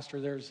 Senior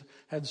pastor there's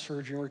had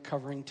surgery and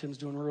recovering. Tim's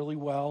doing really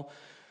well.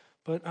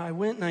 But I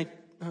went and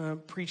I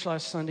preached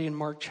last Sunday in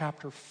Mark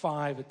chapter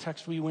 5, a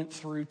text we went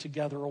through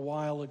together a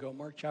while ago,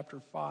 Mark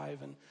chapter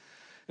 5. And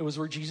it was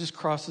where Jesus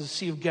crosses the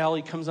Sea of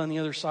Galilee, comes on the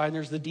other side, and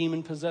there's the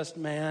demon-possessed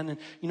man. And,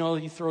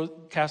 he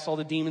casts all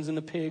the demons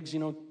into pigs,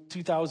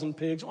 2,000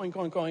 pigs, oink,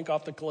 oink, oink,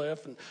 off the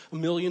cliff, and $1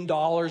 million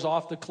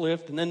off the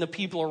cliff. And then the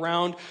people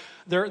around,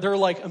 they're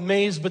like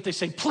amazed, but they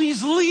say,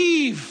 please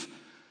leave.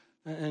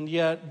 And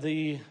yet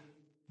the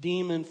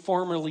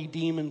formerly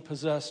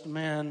demon-possessed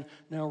man,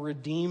 now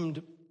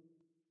redeemed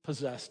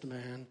possessed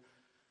man,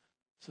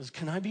 says,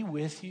 can I be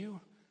with you?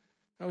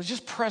 I was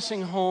just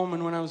pressing home,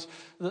 and when I was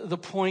the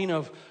point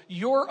of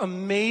your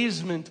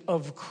amazement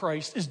of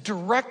Christ is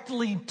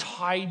directly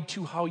tied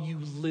to how you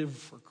live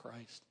for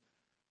Christ.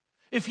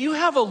 If you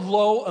have a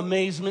low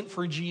amazement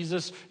for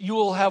Jesus, you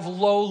will have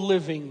low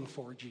living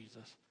for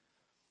Jesus.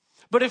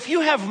 But if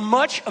you have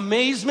much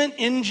amazement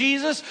in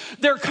Jesus,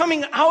 there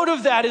coming out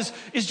of that is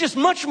just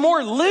much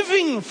more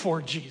living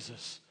for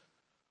Jesus.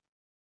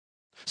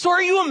 So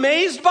are you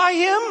amazed by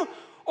him?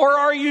 Or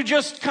are you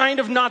just kind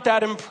of not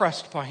that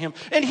impressed by him?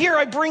 And here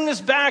I bring this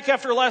back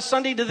after last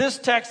Sunday to this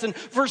text in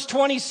verse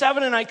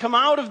 27, and I come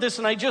out of this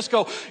and I just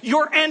go,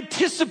 your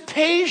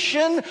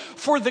anticipation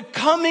for the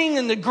coming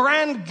and the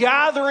grand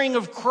gathering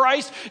of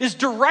Christ is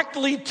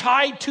directly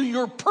tied to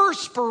your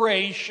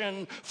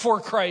perspiration for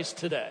Christ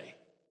today.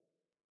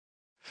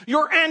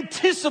 Your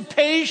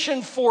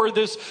anticipation for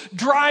this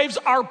drives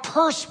our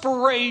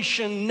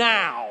perspiration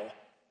now.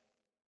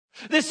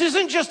 This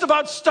isn't just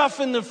about stuff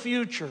in the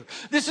future.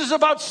 This is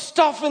about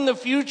stuff in the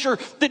future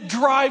that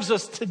drives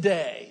us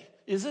today.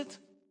 Is it?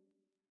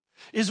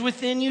 Is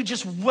within you,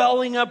 just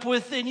welling up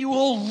within you,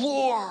 oh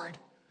Lord,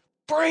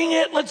 bring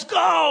it, let's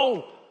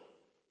go.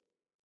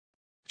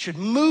 It should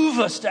move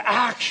us to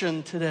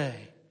action today.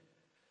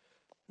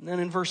 And then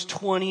in verse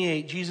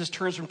 28, Jesus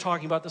turns from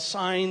talking about the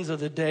signs of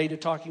the day to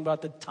talking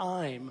about the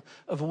time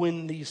of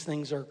when these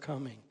things are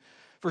coming.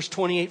 Verse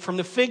 28, from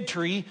the fig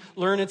tree,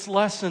 learn its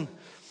lesson.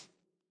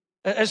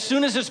 As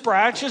soon as its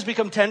branches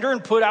become tender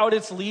and put out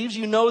its leaves,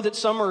 you know that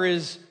summer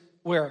is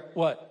where?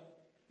 What?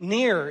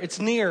 Near. It's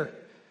near.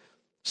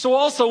 So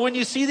also, when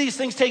you see these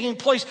things taking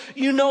place,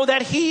 you know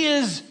that he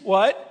is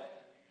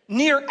what?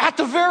 Near, at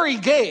the very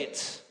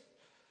gates.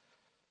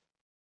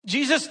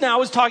 Jesus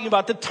now is talking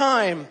about the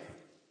time.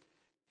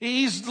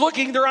 He's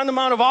looking there on the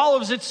Mount of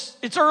Olives.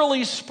 It's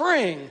early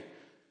spring.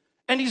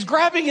 And he's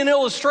grabbing an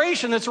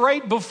illustration that's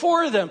right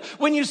before them.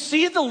 When you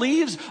see the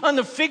leaves on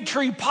the fig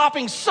tree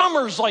popping,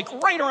 summer's like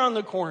right around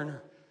the corner.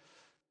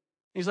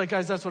 He's like,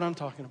 guys, that's what I'm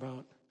talking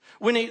about.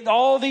 When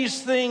all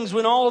these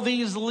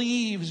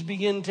leaves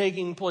begin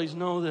taking place,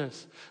 know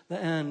this, the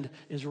end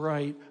is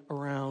right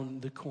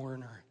around the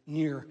corner,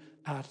 near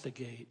at the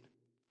gate.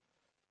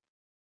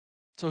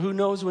 So who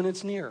knows when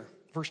it's near?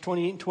 Verse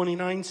 28 and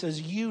 29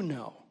 says, you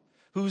know.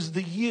 Who's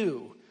the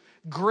you?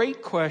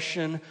 Great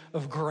question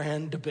of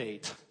grand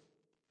debate.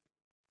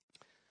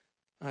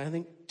 I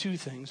think two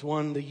things.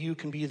 One, the you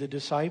can be the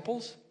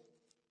disciples,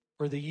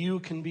 or the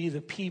you can be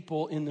the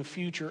people in the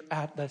future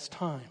at this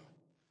time.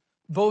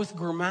 Both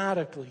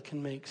grammatically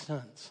can make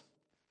sense.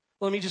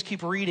 Let me just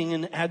keep reading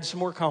and add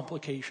some more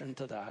complication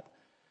to that.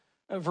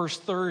 Verse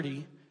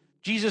 30,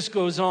 Jesus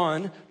goes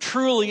on,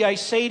 truly I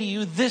say to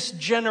you, this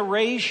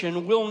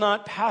generation will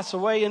not pass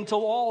away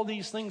until all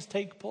these things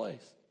take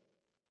place.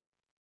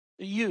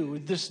 You,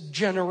 this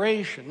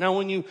generation. Now,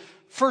 when you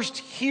first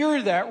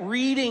hear that,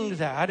 reading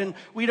that, and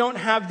we don't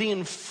have the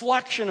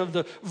inflection of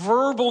the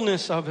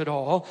verbalness of it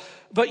all,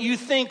 but you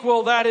think,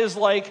 well, that is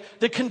like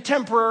the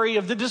contemporary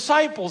of the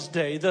disciples'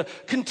 day, the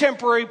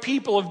contemporary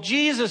people of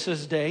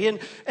Jesus' day,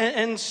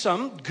 and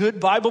some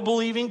good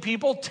Bible-believing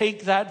people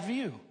take that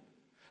view.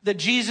 That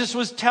Jesus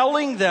was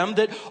telling them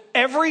that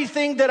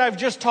everything that I've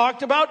just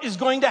talked about is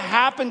going to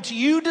happen to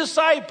you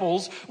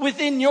disciples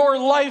within your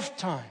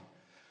lifetime.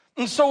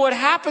 And so what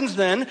happens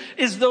then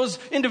is those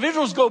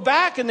individuals go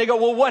back and they go,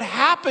 well, what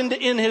happened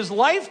in his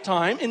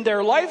lifetime, in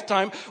their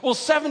lifetime? Well,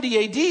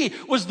 70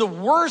 AD was the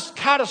worst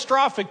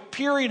catastrophic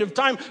period of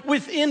time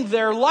within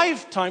their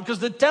lifetime because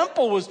the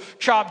temple was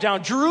chopped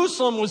down.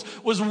 Jerusalem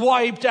was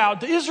wiped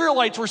out. The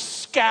Israelites were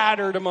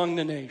scattered among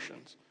the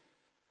nations.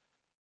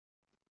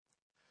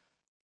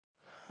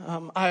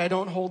 I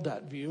don't hold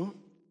that view.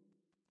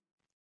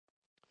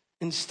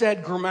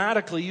 Instead,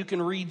 grammatically, you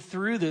can read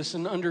through this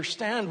and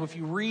understand if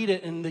you read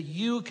it, and the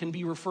you can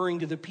be referring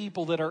to the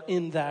people that are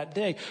in that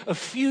day, a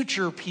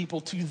future people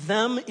to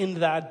them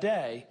in that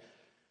day,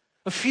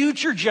 a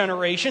future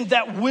generation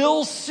that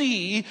will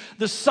see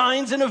the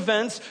signs and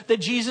events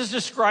that Jesus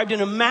described in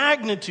a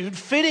magnitude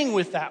fitting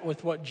with that,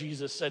 with what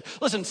Jesus said.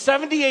 Listen,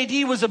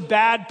 70 AD was a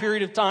bad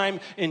period of time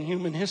in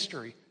human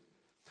history.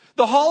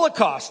 The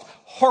Holocaust,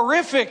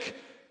 horrific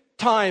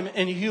time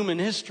in human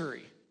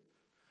history.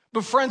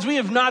 But friends, we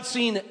have not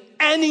seen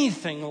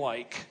anything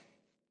like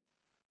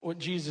what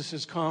Jesus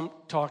is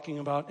talking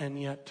about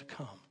and yet to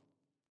come.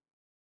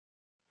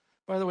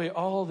 By the way,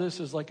 all this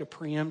is like a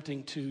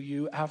preempting to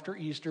you. After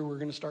Easter, we're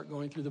going to start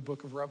going through the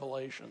book of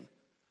Revelation.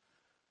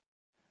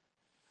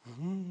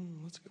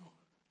 Let's go.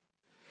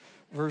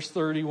 Verse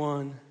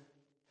 31.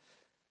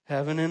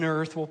 Heaven and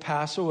earth will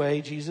pass away,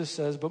 Jesus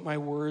says, but my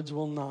words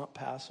will not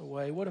pass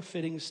away. What a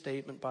fitting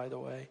statement, by the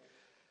way.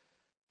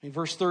 In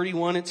verse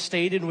 31, it's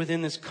stated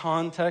within this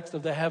context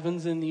of the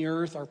heavens and the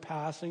earth are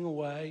passing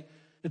away.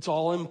 It's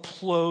all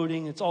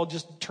imploding. It's all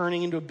just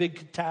turning into a big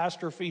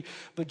catastrophe.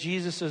 But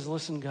Jesus says,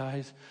 listen,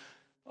 guys,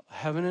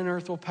 heaven and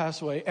earth will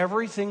pass away.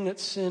 Everything that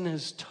sin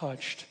has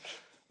touched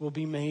will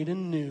be made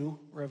anew,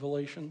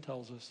 Revelation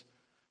tells us.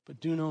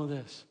 But do know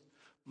this,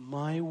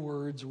 my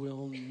words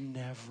will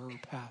never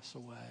pass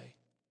away.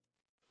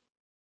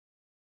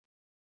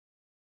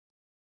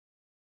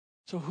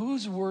 So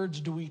whose words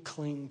do we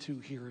cling to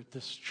here at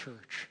this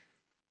church?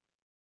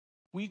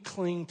 We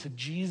cling to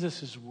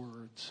Jesus'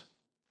 words,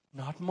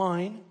 not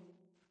mine,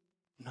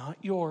 not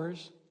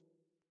yours,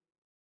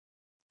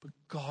 but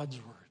God's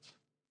words.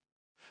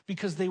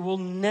 Because they will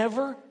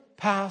never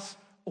pass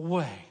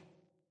away.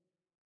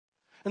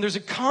 And there's a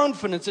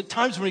confidence at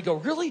times when we go,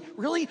 really?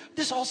 Really?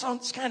 This all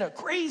sounds kind of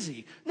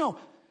crazy. No,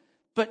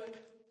 but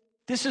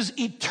this is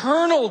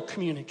eternal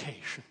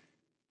communication.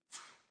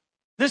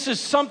 This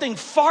is something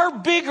far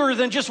bigger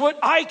than just what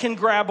I can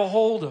grab a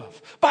hold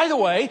of. By the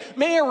way,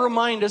 may I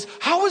remind us,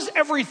 how was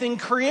everything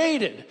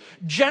created?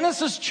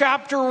 Genesis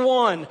chapter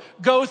 1,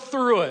 go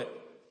through it.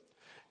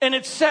 And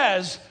it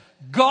says,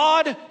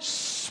 God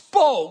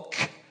spoke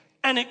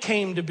and it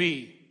came to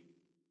be.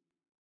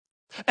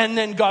 And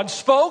then God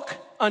spoke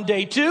on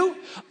day 2.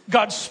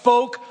 God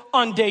spoke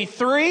on day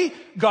 3.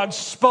 God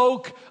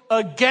spoke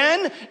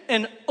again.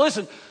 And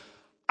listen,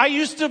 I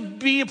used to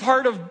be a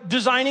part of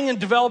designing and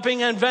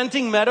developing and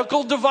inventing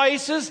medical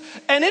devices,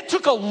 and it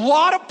took a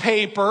lot of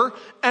paper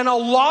and a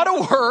lot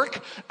of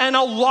work and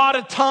a lot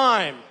of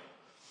time.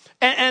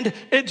 And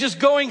it just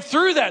going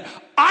through that.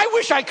 I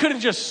wish I could have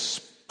just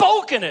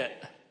spoken it.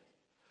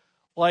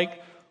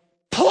 Like,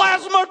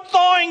 plasma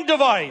thawing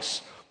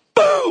device.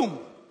 Boom!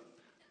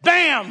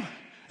 Bam!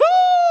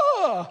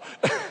 Ah!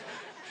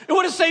 It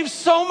would have saved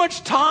so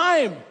much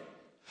time.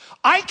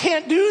 I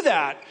can't do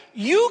that.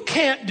 You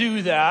can't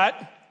do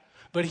that.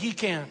 But he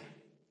can.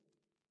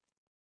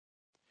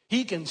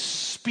 He can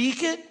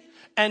speak it,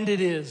 and it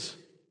is.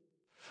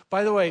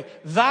 By the way,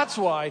 that's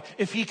why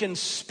if he can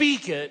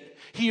speak it,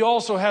 he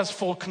also has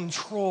full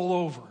control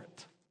over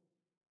it.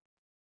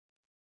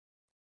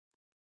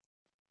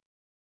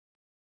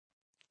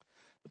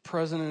 The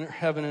present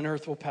heaven and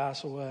earth will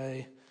pass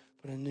away,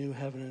 but a new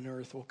heaven and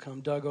earth will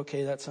come. Doug,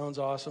 okay, that sounds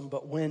awesome,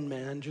 but when,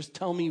 man? Just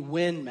tell me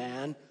when,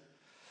 man.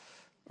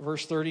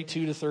 Verse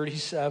 32 to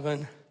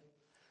 37.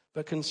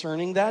 But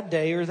concerning that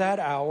day or that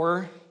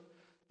hour,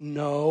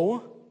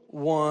 no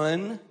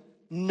one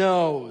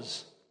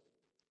knows.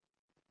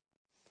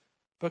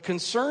 But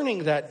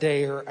concerning that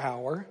day or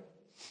hour,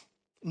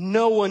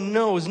 no one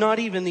knows, not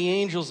even the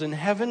angels in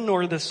heaven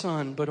nor the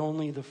Son, but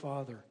only the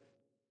Father.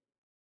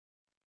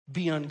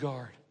 Be on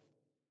guard.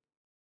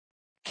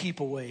 Keep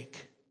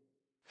awake.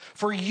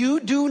 For you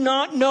do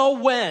not know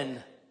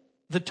when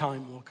the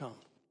time will come.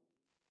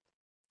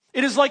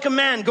 It is like a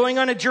man going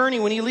on a journey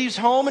when he leaves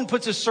home and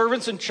puts his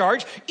servants in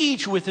charge,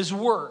 each with his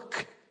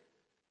work,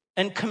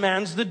 and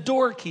commands the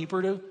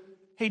doorkeeper to,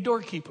 hey,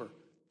 doorkeeper,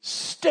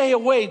 stay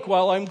awake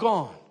while I'm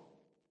gone.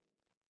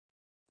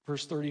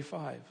 Verse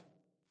 35.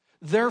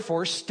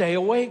 Therefore, stay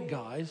awake,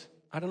 guys.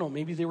 I don't know,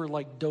 maybe they were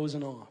like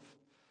dozing off.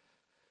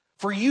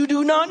 For you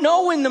do not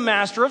know when the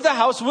master of the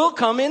house will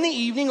come in the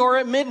evening or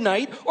at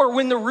midnight or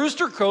when the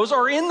rooster crows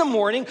or in the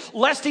morning,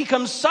 lest he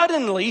come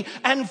suddenly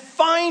and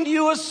find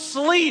you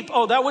asleep.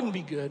 Oh, that wouldn't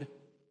be good.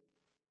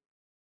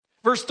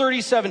 Verse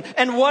 37,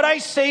 and what I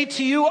say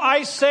to you,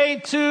 I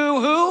say to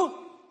who?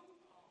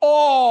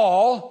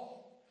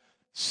 All.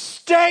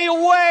 Stay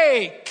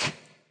awake.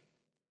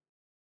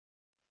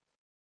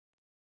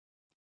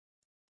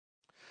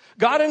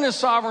 God in His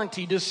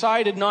sovereignty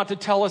decided not to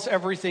tell us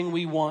everything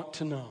we want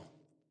to know.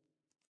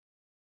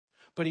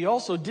 But He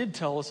also did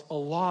tell us a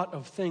lot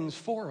of things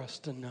for us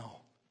to know.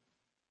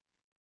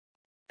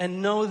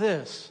 And know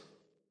this.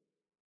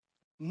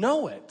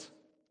 Know it.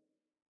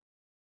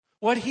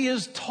 What He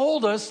has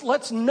told us,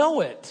 let's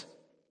know it.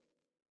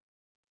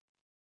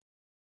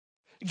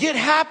 Get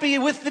happy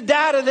with the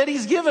data that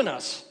He's given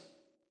us.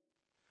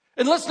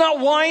 And let's not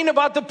whine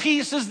about the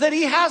pieces that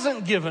He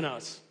hasn't given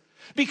us.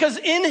 Because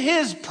in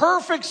His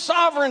perfect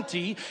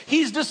sovereignty,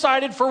 He's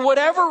decided for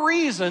whatever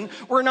reason,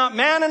 we're not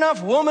man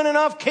enough, woman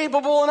enough,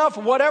 capable enough,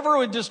 whatever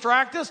would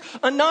distract us,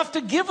 enough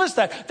to give us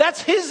that.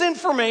 That's His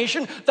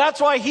information.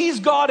 That's why He's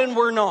God and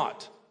we're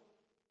not.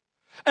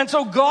 And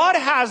so God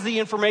has the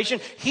information.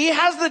 He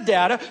has the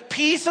data,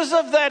 pieces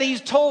of that He's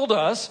told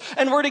us,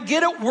 and we're to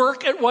get at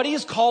work at what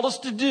He's called us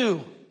to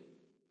do.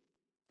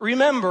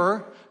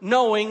 Remember,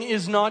 knowing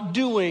is not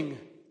doing.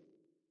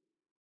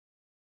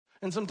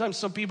 And sometimes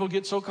some people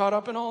get so caught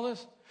up in all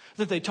this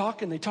that they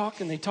talk and they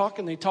talk and they talk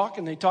and they talk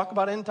and they talk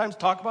about end times,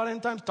 talk about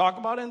end times, talk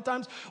about end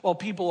times, while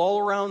people all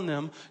around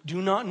them do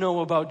not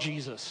know about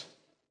Jesus.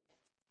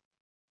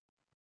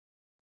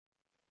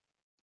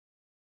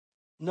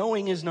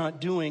 Knowing is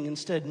not doing.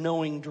 Instead,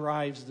 knowing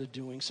drives the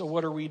doing. So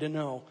what are we to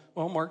know?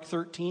 Well, Mark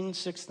 13,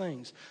 6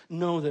 things.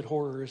 Know that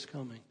horror is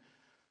coming.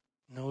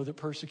 Know that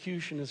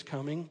persecution is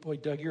coming. Boy,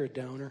 Doug, you're a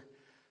downer.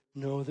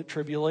 Know that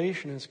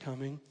tribulation is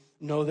coming.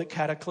 Know that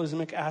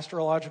cataclysmic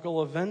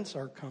astrological events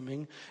are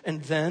coming.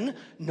 And then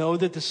know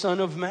that the Son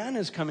of Man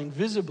is coming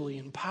visibly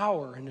in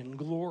power and in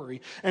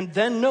glory. And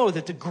then know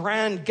that the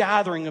grand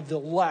gathering of the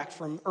elect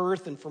from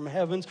earth and from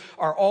heavens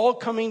are all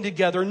coming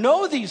together.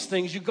 Know these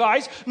things, you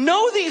guys.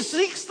 Know these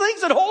 6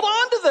 things and hold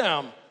on to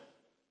them.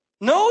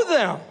 Know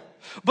them.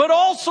 But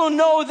also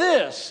know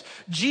this,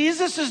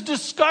 Jesus'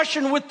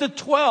 discussion with the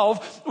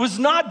 12 was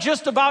not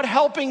just about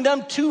helping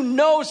them to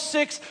know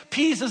 6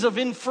 pieces of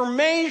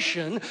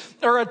information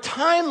or a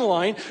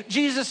timeline.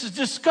 Jesus'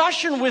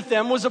 discussion with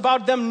them was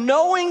about them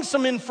knowing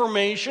some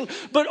information,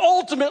 but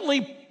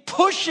ultimately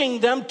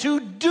pushing them to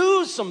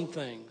do some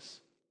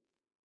things.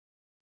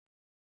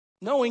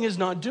 Knowing is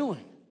not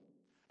doing.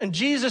 And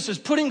Jesus is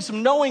putting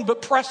some knowing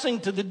but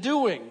pressing to the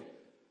doing.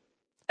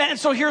 And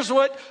so here's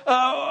what...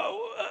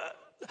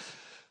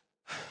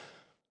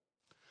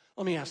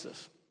 Let me ask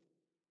this.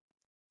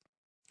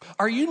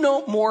 Are you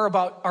more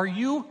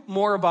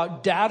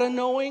about data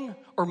knowing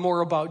or more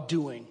about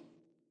doing?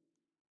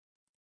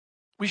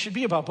 We should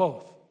be about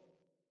both.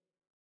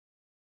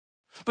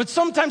 But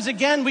sometimes,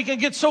 again, we can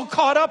get so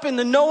caught up in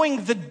the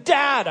knowing the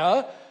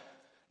data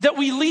that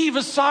we leave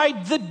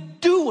aside the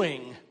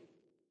doing.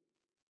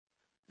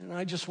 And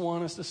I just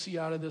want us to see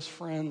out of this,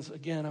 friends,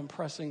 again, I'm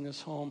pressing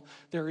this home.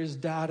 There is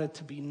data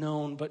to be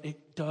known, but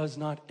it does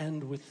not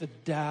end with the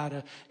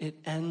data. It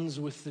ends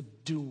with the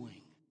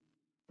doing.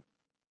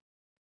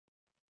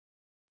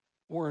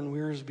 Warren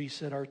Wiersbe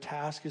said, our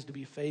task is to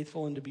be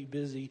faithful and to be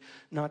busy,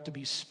 not to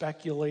be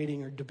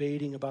speculating or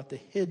debating about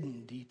the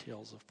hidden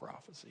details of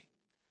prophecy.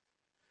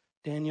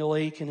 Daniel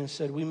Aiken has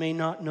said, we may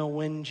not know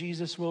when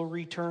Jesus will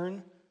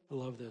return. I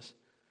love this.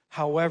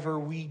 However,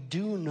 we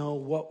do know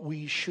what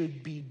we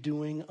should be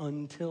doing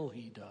until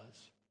He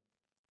does.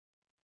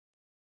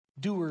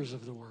 Doers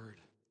of the word,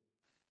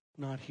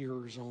 not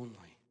hearers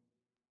only.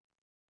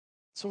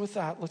 So with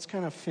that, let's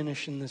kind of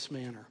finish in this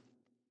manner.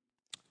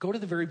 Go to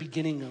the very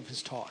beginning of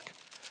his talk.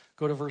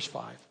 Go to verse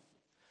 5.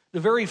 The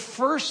very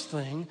first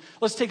thing,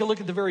 let's take a look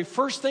at the very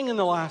first thing and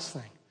the last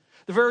thing.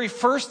 The very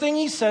first thing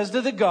he says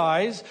to the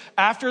guys,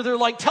 after they're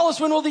like, tell us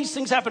when will these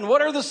things happen?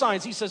 What are the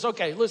signs? He says,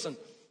 okay, listen,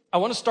 I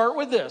want to start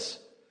with this.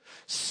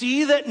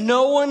 See that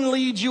no one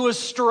leads you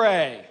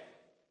astray.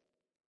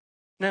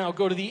 Now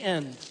go to the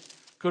end.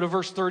 Go to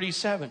verse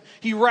 37.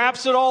 He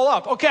wraps it all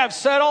up. Okay, I've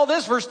said all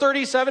this, verse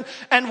 37.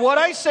 And what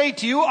I say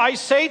to you, I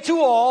say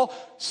to all,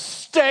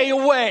 stay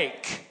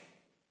awake.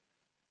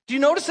 Do you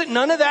notice that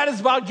none of that is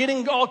about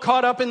getting all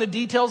caught up in the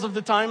details of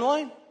the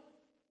timeline?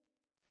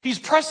 He's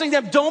pressing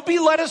them, don't be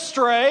led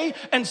astray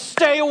and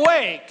stay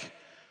awake.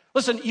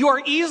 Listen, you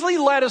are easily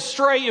led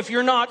astray if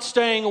you're not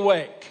staying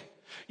awake.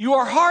 You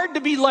are hard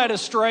to be led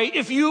astray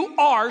if you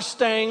are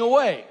staying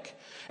awake.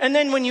 And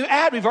then when you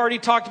add, we've already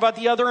talked about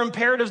the other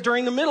imperatives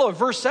during the middle of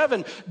verse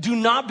 7. Do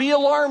not be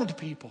alarmed,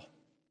 people.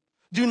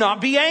 Do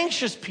not be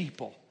anxious,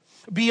 people.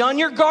 Be on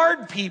your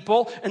guard,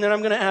 people. And then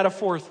I'm going to add a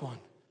fourth one.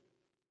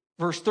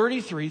 Verse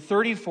 33,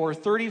 34,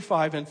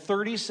 35, and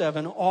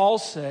 37 all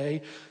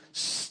say,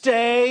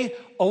 stay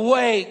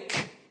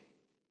awake.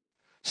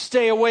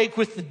 Stay awake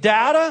with the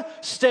data.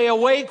 Stay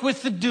awake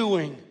with the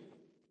doing.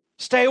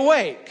 Stay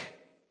awake.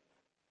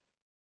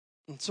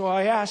 And so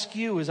I ask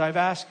you, as I've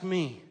asked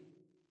me,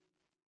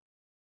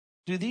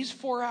 do these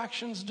 4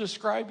 actions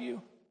describe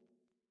you?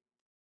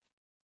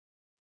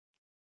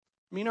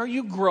 I mean, are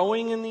you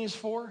growing in these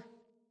 4?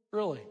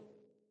 Really?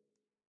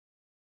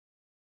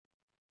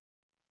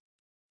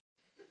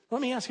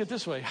 Let me ask it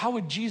this way. How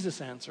would Jesus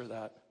answer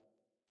that?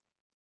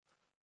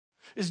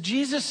 Is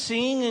Jesus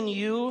seeing in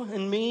you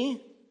and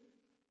me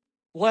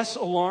less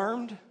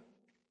alarmed,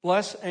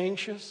 less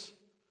anxious,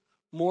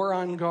 more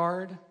on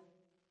guard,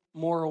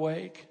 more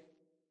awake.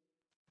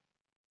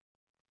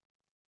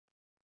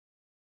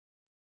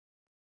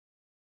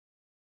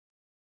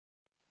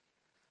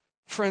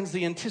 Friends,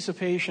 the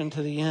anticipation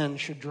to the end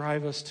should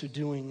drive us to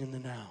doing in the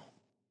now.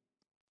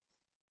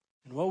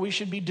 And what we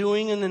should be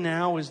doing in the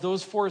now is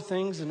those four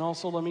things, and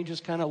also let me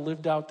just kind of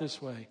lived out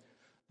this way.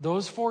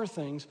 Those four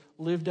things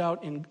lived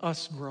out in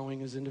us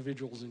growing as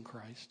individuals in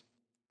Christ.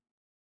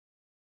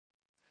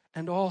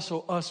 And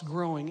also us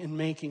growing and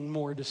making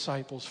more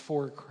disciples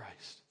for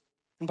Christ.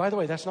 And by the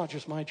way, that's not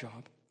just my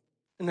job.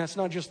 And that's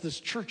not just this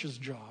church's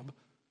job.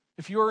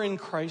 If you're in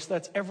Christ,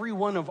 that's every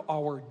one of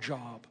our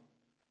job.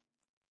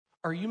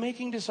 Are you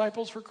making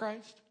disciples for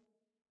Christ?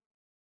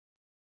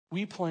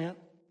 We plant,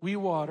 we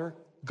water,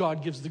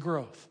 God gives the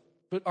growth.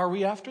 But are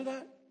we after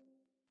that?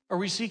 Are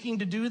we seeking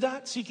to do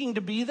that? Seeking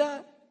to be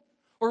that?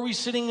 Or are we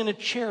sitting in a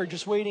chair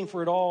just waiting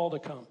for it all to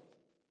come?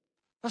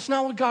 That's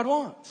not what God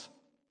wants.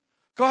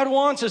 God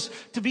wants us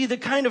to be the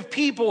kind of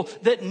people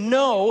that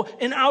know,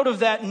 and out of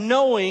that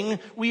knowing,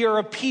 we are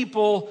a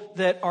people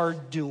that are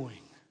doing.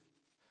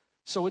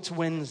 So it's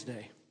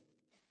Wednesday.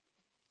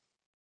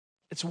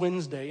 It's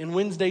Wednesday, and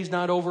Wednesday's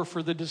not over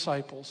for the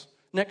disciples.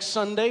 Next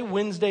Sunday,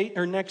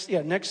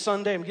 next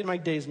Sunday, I'm getting my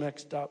days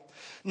mixed up.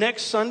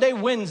 Next Sunday,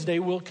 Wednesday,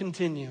 will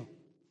continue.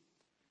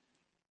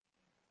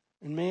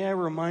 And may I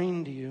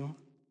remind you,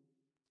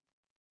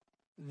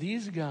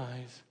 these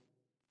guys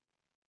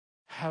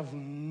have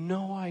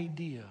no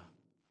idea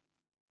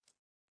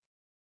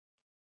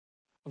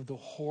of the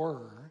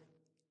horror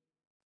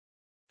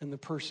and the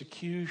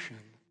persecution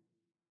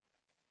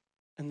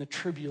and the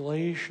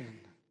tribulation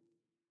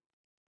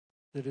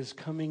that is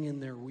coming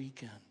in their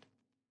weekend.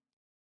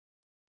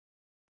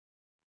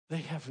 They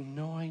have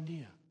no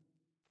idea.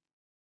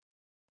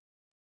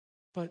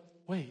 But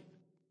wait.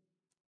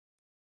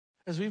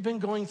 As we've been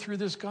going through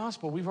this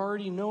gospel, we've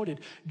already noted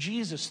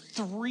Jesus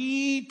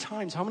 3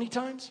 times. How many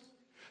times?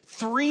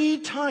 3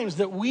 times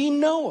that we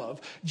know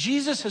of,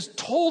 Jesus has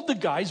told the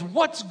guys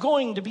what's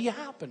going to be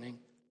happening.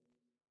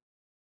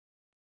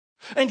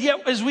 And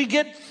yet, as we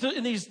get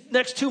in these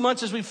next 2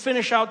 months, as we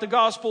finish out the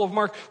Gospel of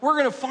Mark, we're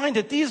going to find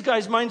that these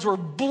guys' minds were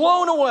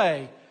blown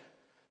away.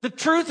 The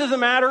truth of the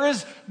matter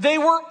is, they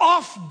were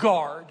off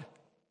guard.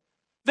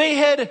 They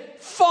had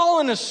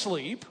fallen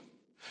asleep.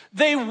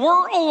 They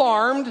were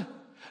alarmed.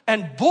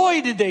 And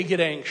boy, did they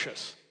get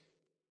anxious.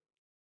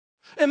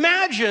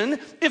 Imagine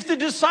if the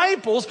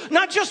disciples,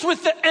 not just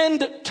with the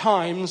end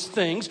times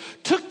things,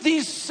 took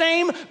these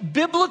same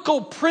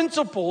biblical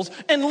principles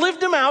and lived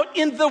them out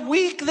in the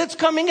week that's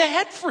coming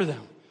ahead for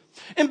them.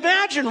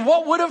 Imagine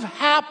what would have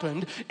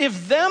happened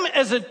if them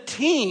as a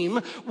team,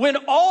 when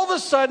all of a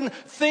sudden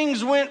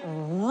things went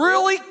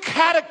really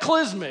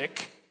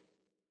cataclysmic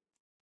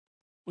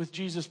with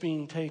Jesus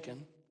being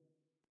taken.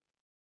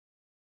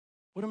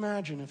 Would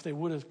imagine if they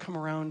would have come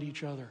around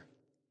each other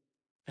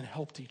and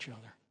helped each other.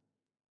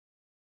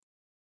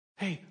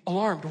 Hey,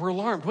 alarmed, we're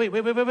alarmed.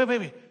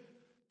 Wait.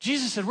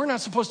 Jesus said we're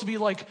not supposed to be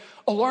like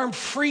alarmed,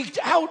 freaked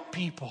out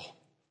people.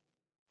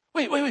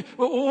 Wait,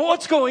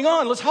 what's going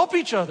on? Let's help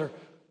each other.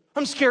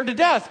 I'm scared to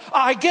death.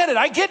 I get it.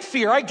 I get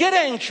fear. I get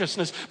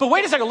anxiousness. But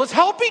wait a second, let's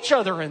help each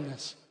other in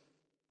this.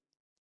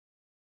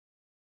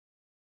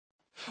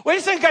 Wait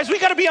a second, guys, we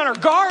got to be on our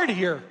guard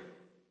here.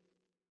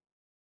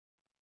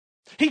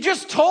 He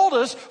just told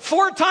us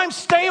 4 times,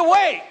 stay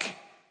awake.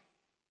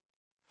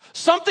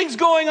 Something's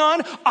going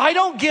on. I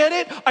don't get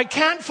it. I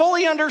can't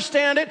fully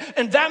understand it.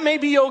 And that may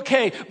be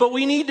okay. But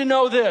we need to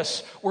know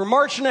this. We're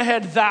marching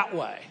ahead that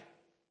way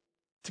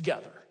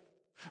together.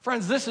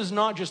 Friends, this is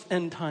not just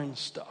end time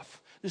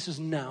stuff. This is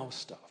now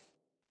stuff.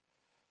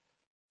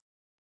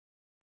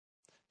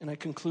 And I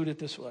conclude it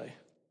this way.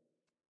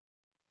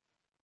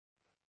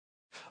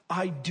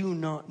 I do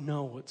not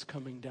know what's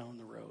coming down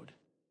the road.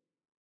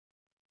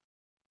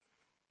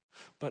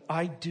 But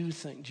I do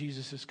think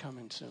Jesus is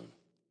coming soon.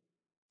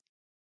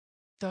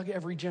 Doug,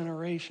 every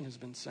generation has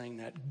been saying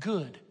that.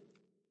 Good.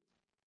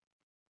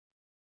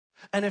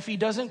 And if he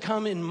doesn't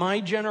come in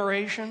my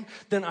generation,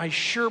 then I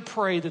sure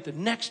pray that the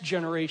next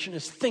generation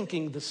is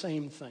thinking the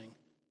same thing.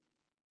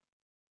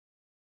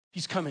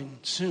 He's coming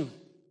soon.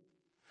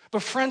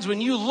 But friends,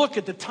 when you look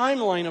at the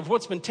timeline of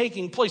what's been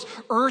taking place,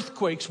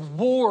 earthquakes,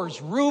 wars,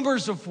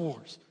 rumors of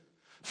wars,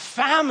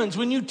 famines,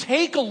 when you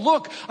take a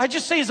look, I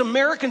just say as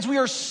Americans, we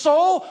are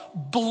so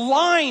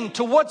blind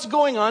to what's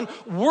going on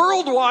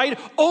worldwide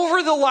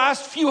over the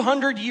last few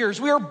hundred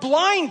years. We are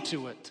blind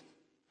to it.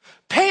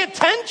 Pay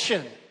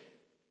attention.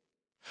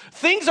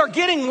 Things are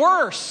getting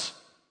worse.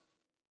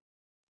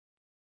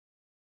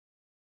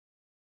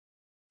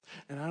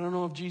 And I don't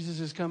know if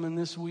Jesus is coming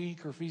this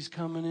week or if he's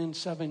coming in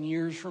 7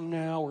 years from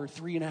now or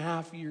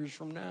 3.5 years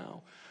from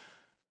now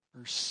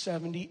or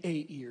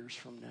 78 years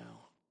from now.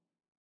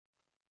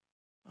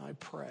 I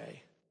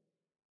pray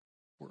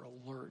we're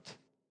alert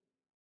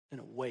and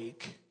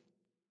awake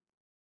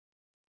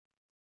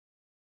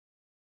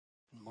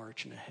and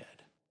marching ahead.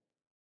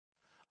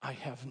 I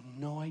have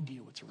no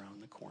idea what's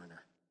around the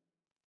corner,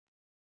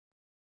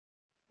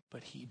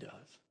 but he does.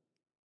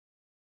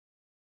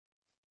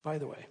 By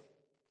the way,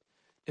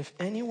 If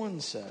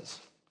anyone says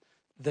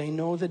they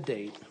know the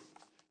date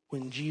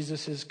when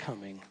Jesus is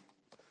coming,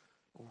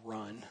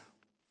 run.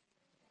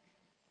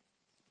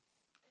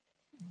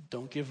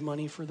 Don't give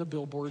money for the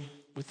billboard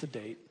with the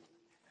date.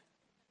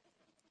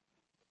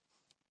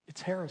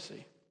 It's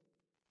heresy.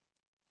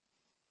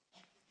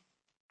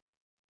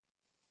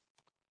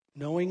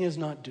 Knowing is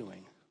not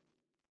doing,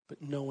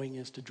 but knowing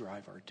is to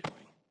drive our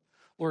doing.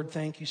 Lord,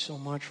 thank you so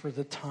much for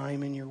the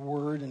time in your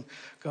word. And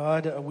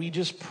God, we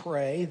just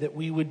pray that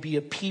we would be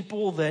a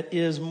people that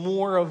is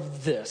more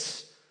of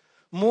this,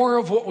 more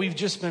of what we've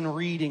just been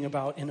reading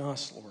about in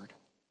us, Lord.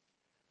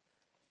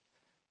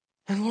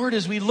 And Lord,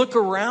 as we look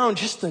around,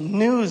 just the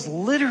news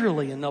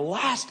literally in the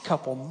last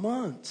couple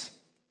months,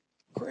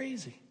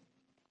 crazy.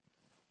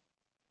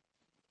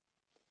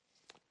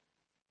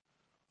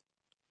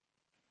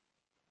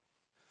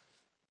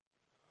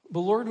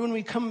 But Lord, when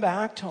we come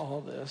back to all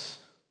this,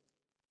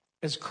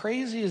 as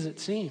crazy as it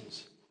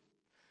seems,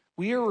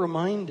 we are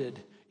reminded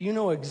you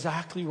know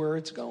exactly where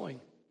it's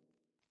going.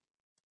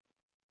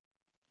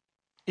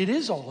 It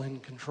is all in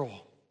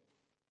control.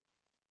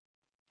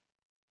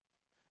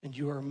 And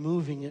you are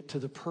moving it to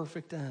the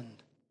perfect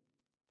end.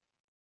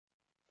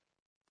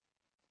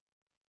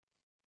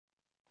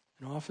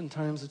 And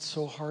oftentimes it's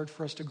so hard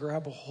for us to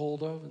grab a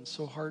hold of and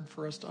so hard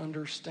for us to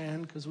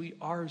understand because we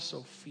are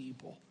so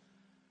feeble.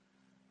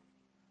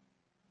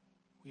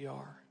 We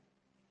are.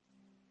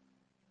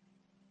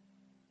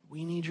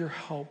 We need your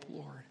help,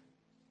 Lord.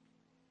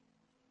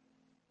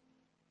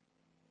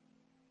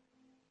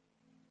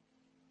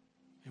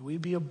 May we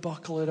be a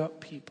buckle it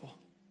up people,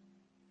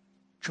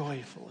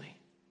 joyfully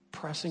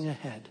pressing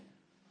ahead.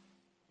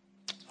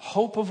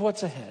 Hope of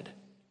what's ahead.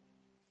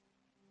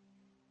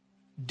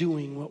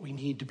 Doing what we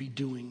need to be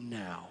doing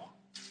now.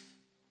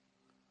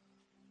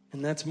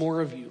 And that's more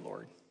of you,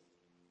 Lord.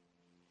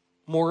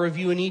 More of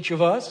you in each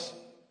of us.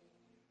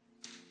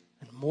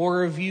 And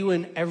more of you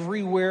in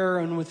everywhere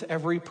and with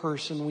every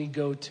person we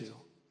go to.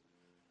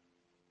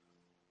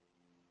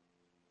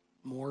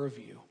 More of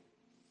you.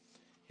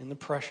 In the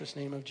precious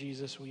name of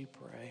Jesus we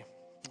pray.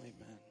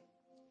 Amen.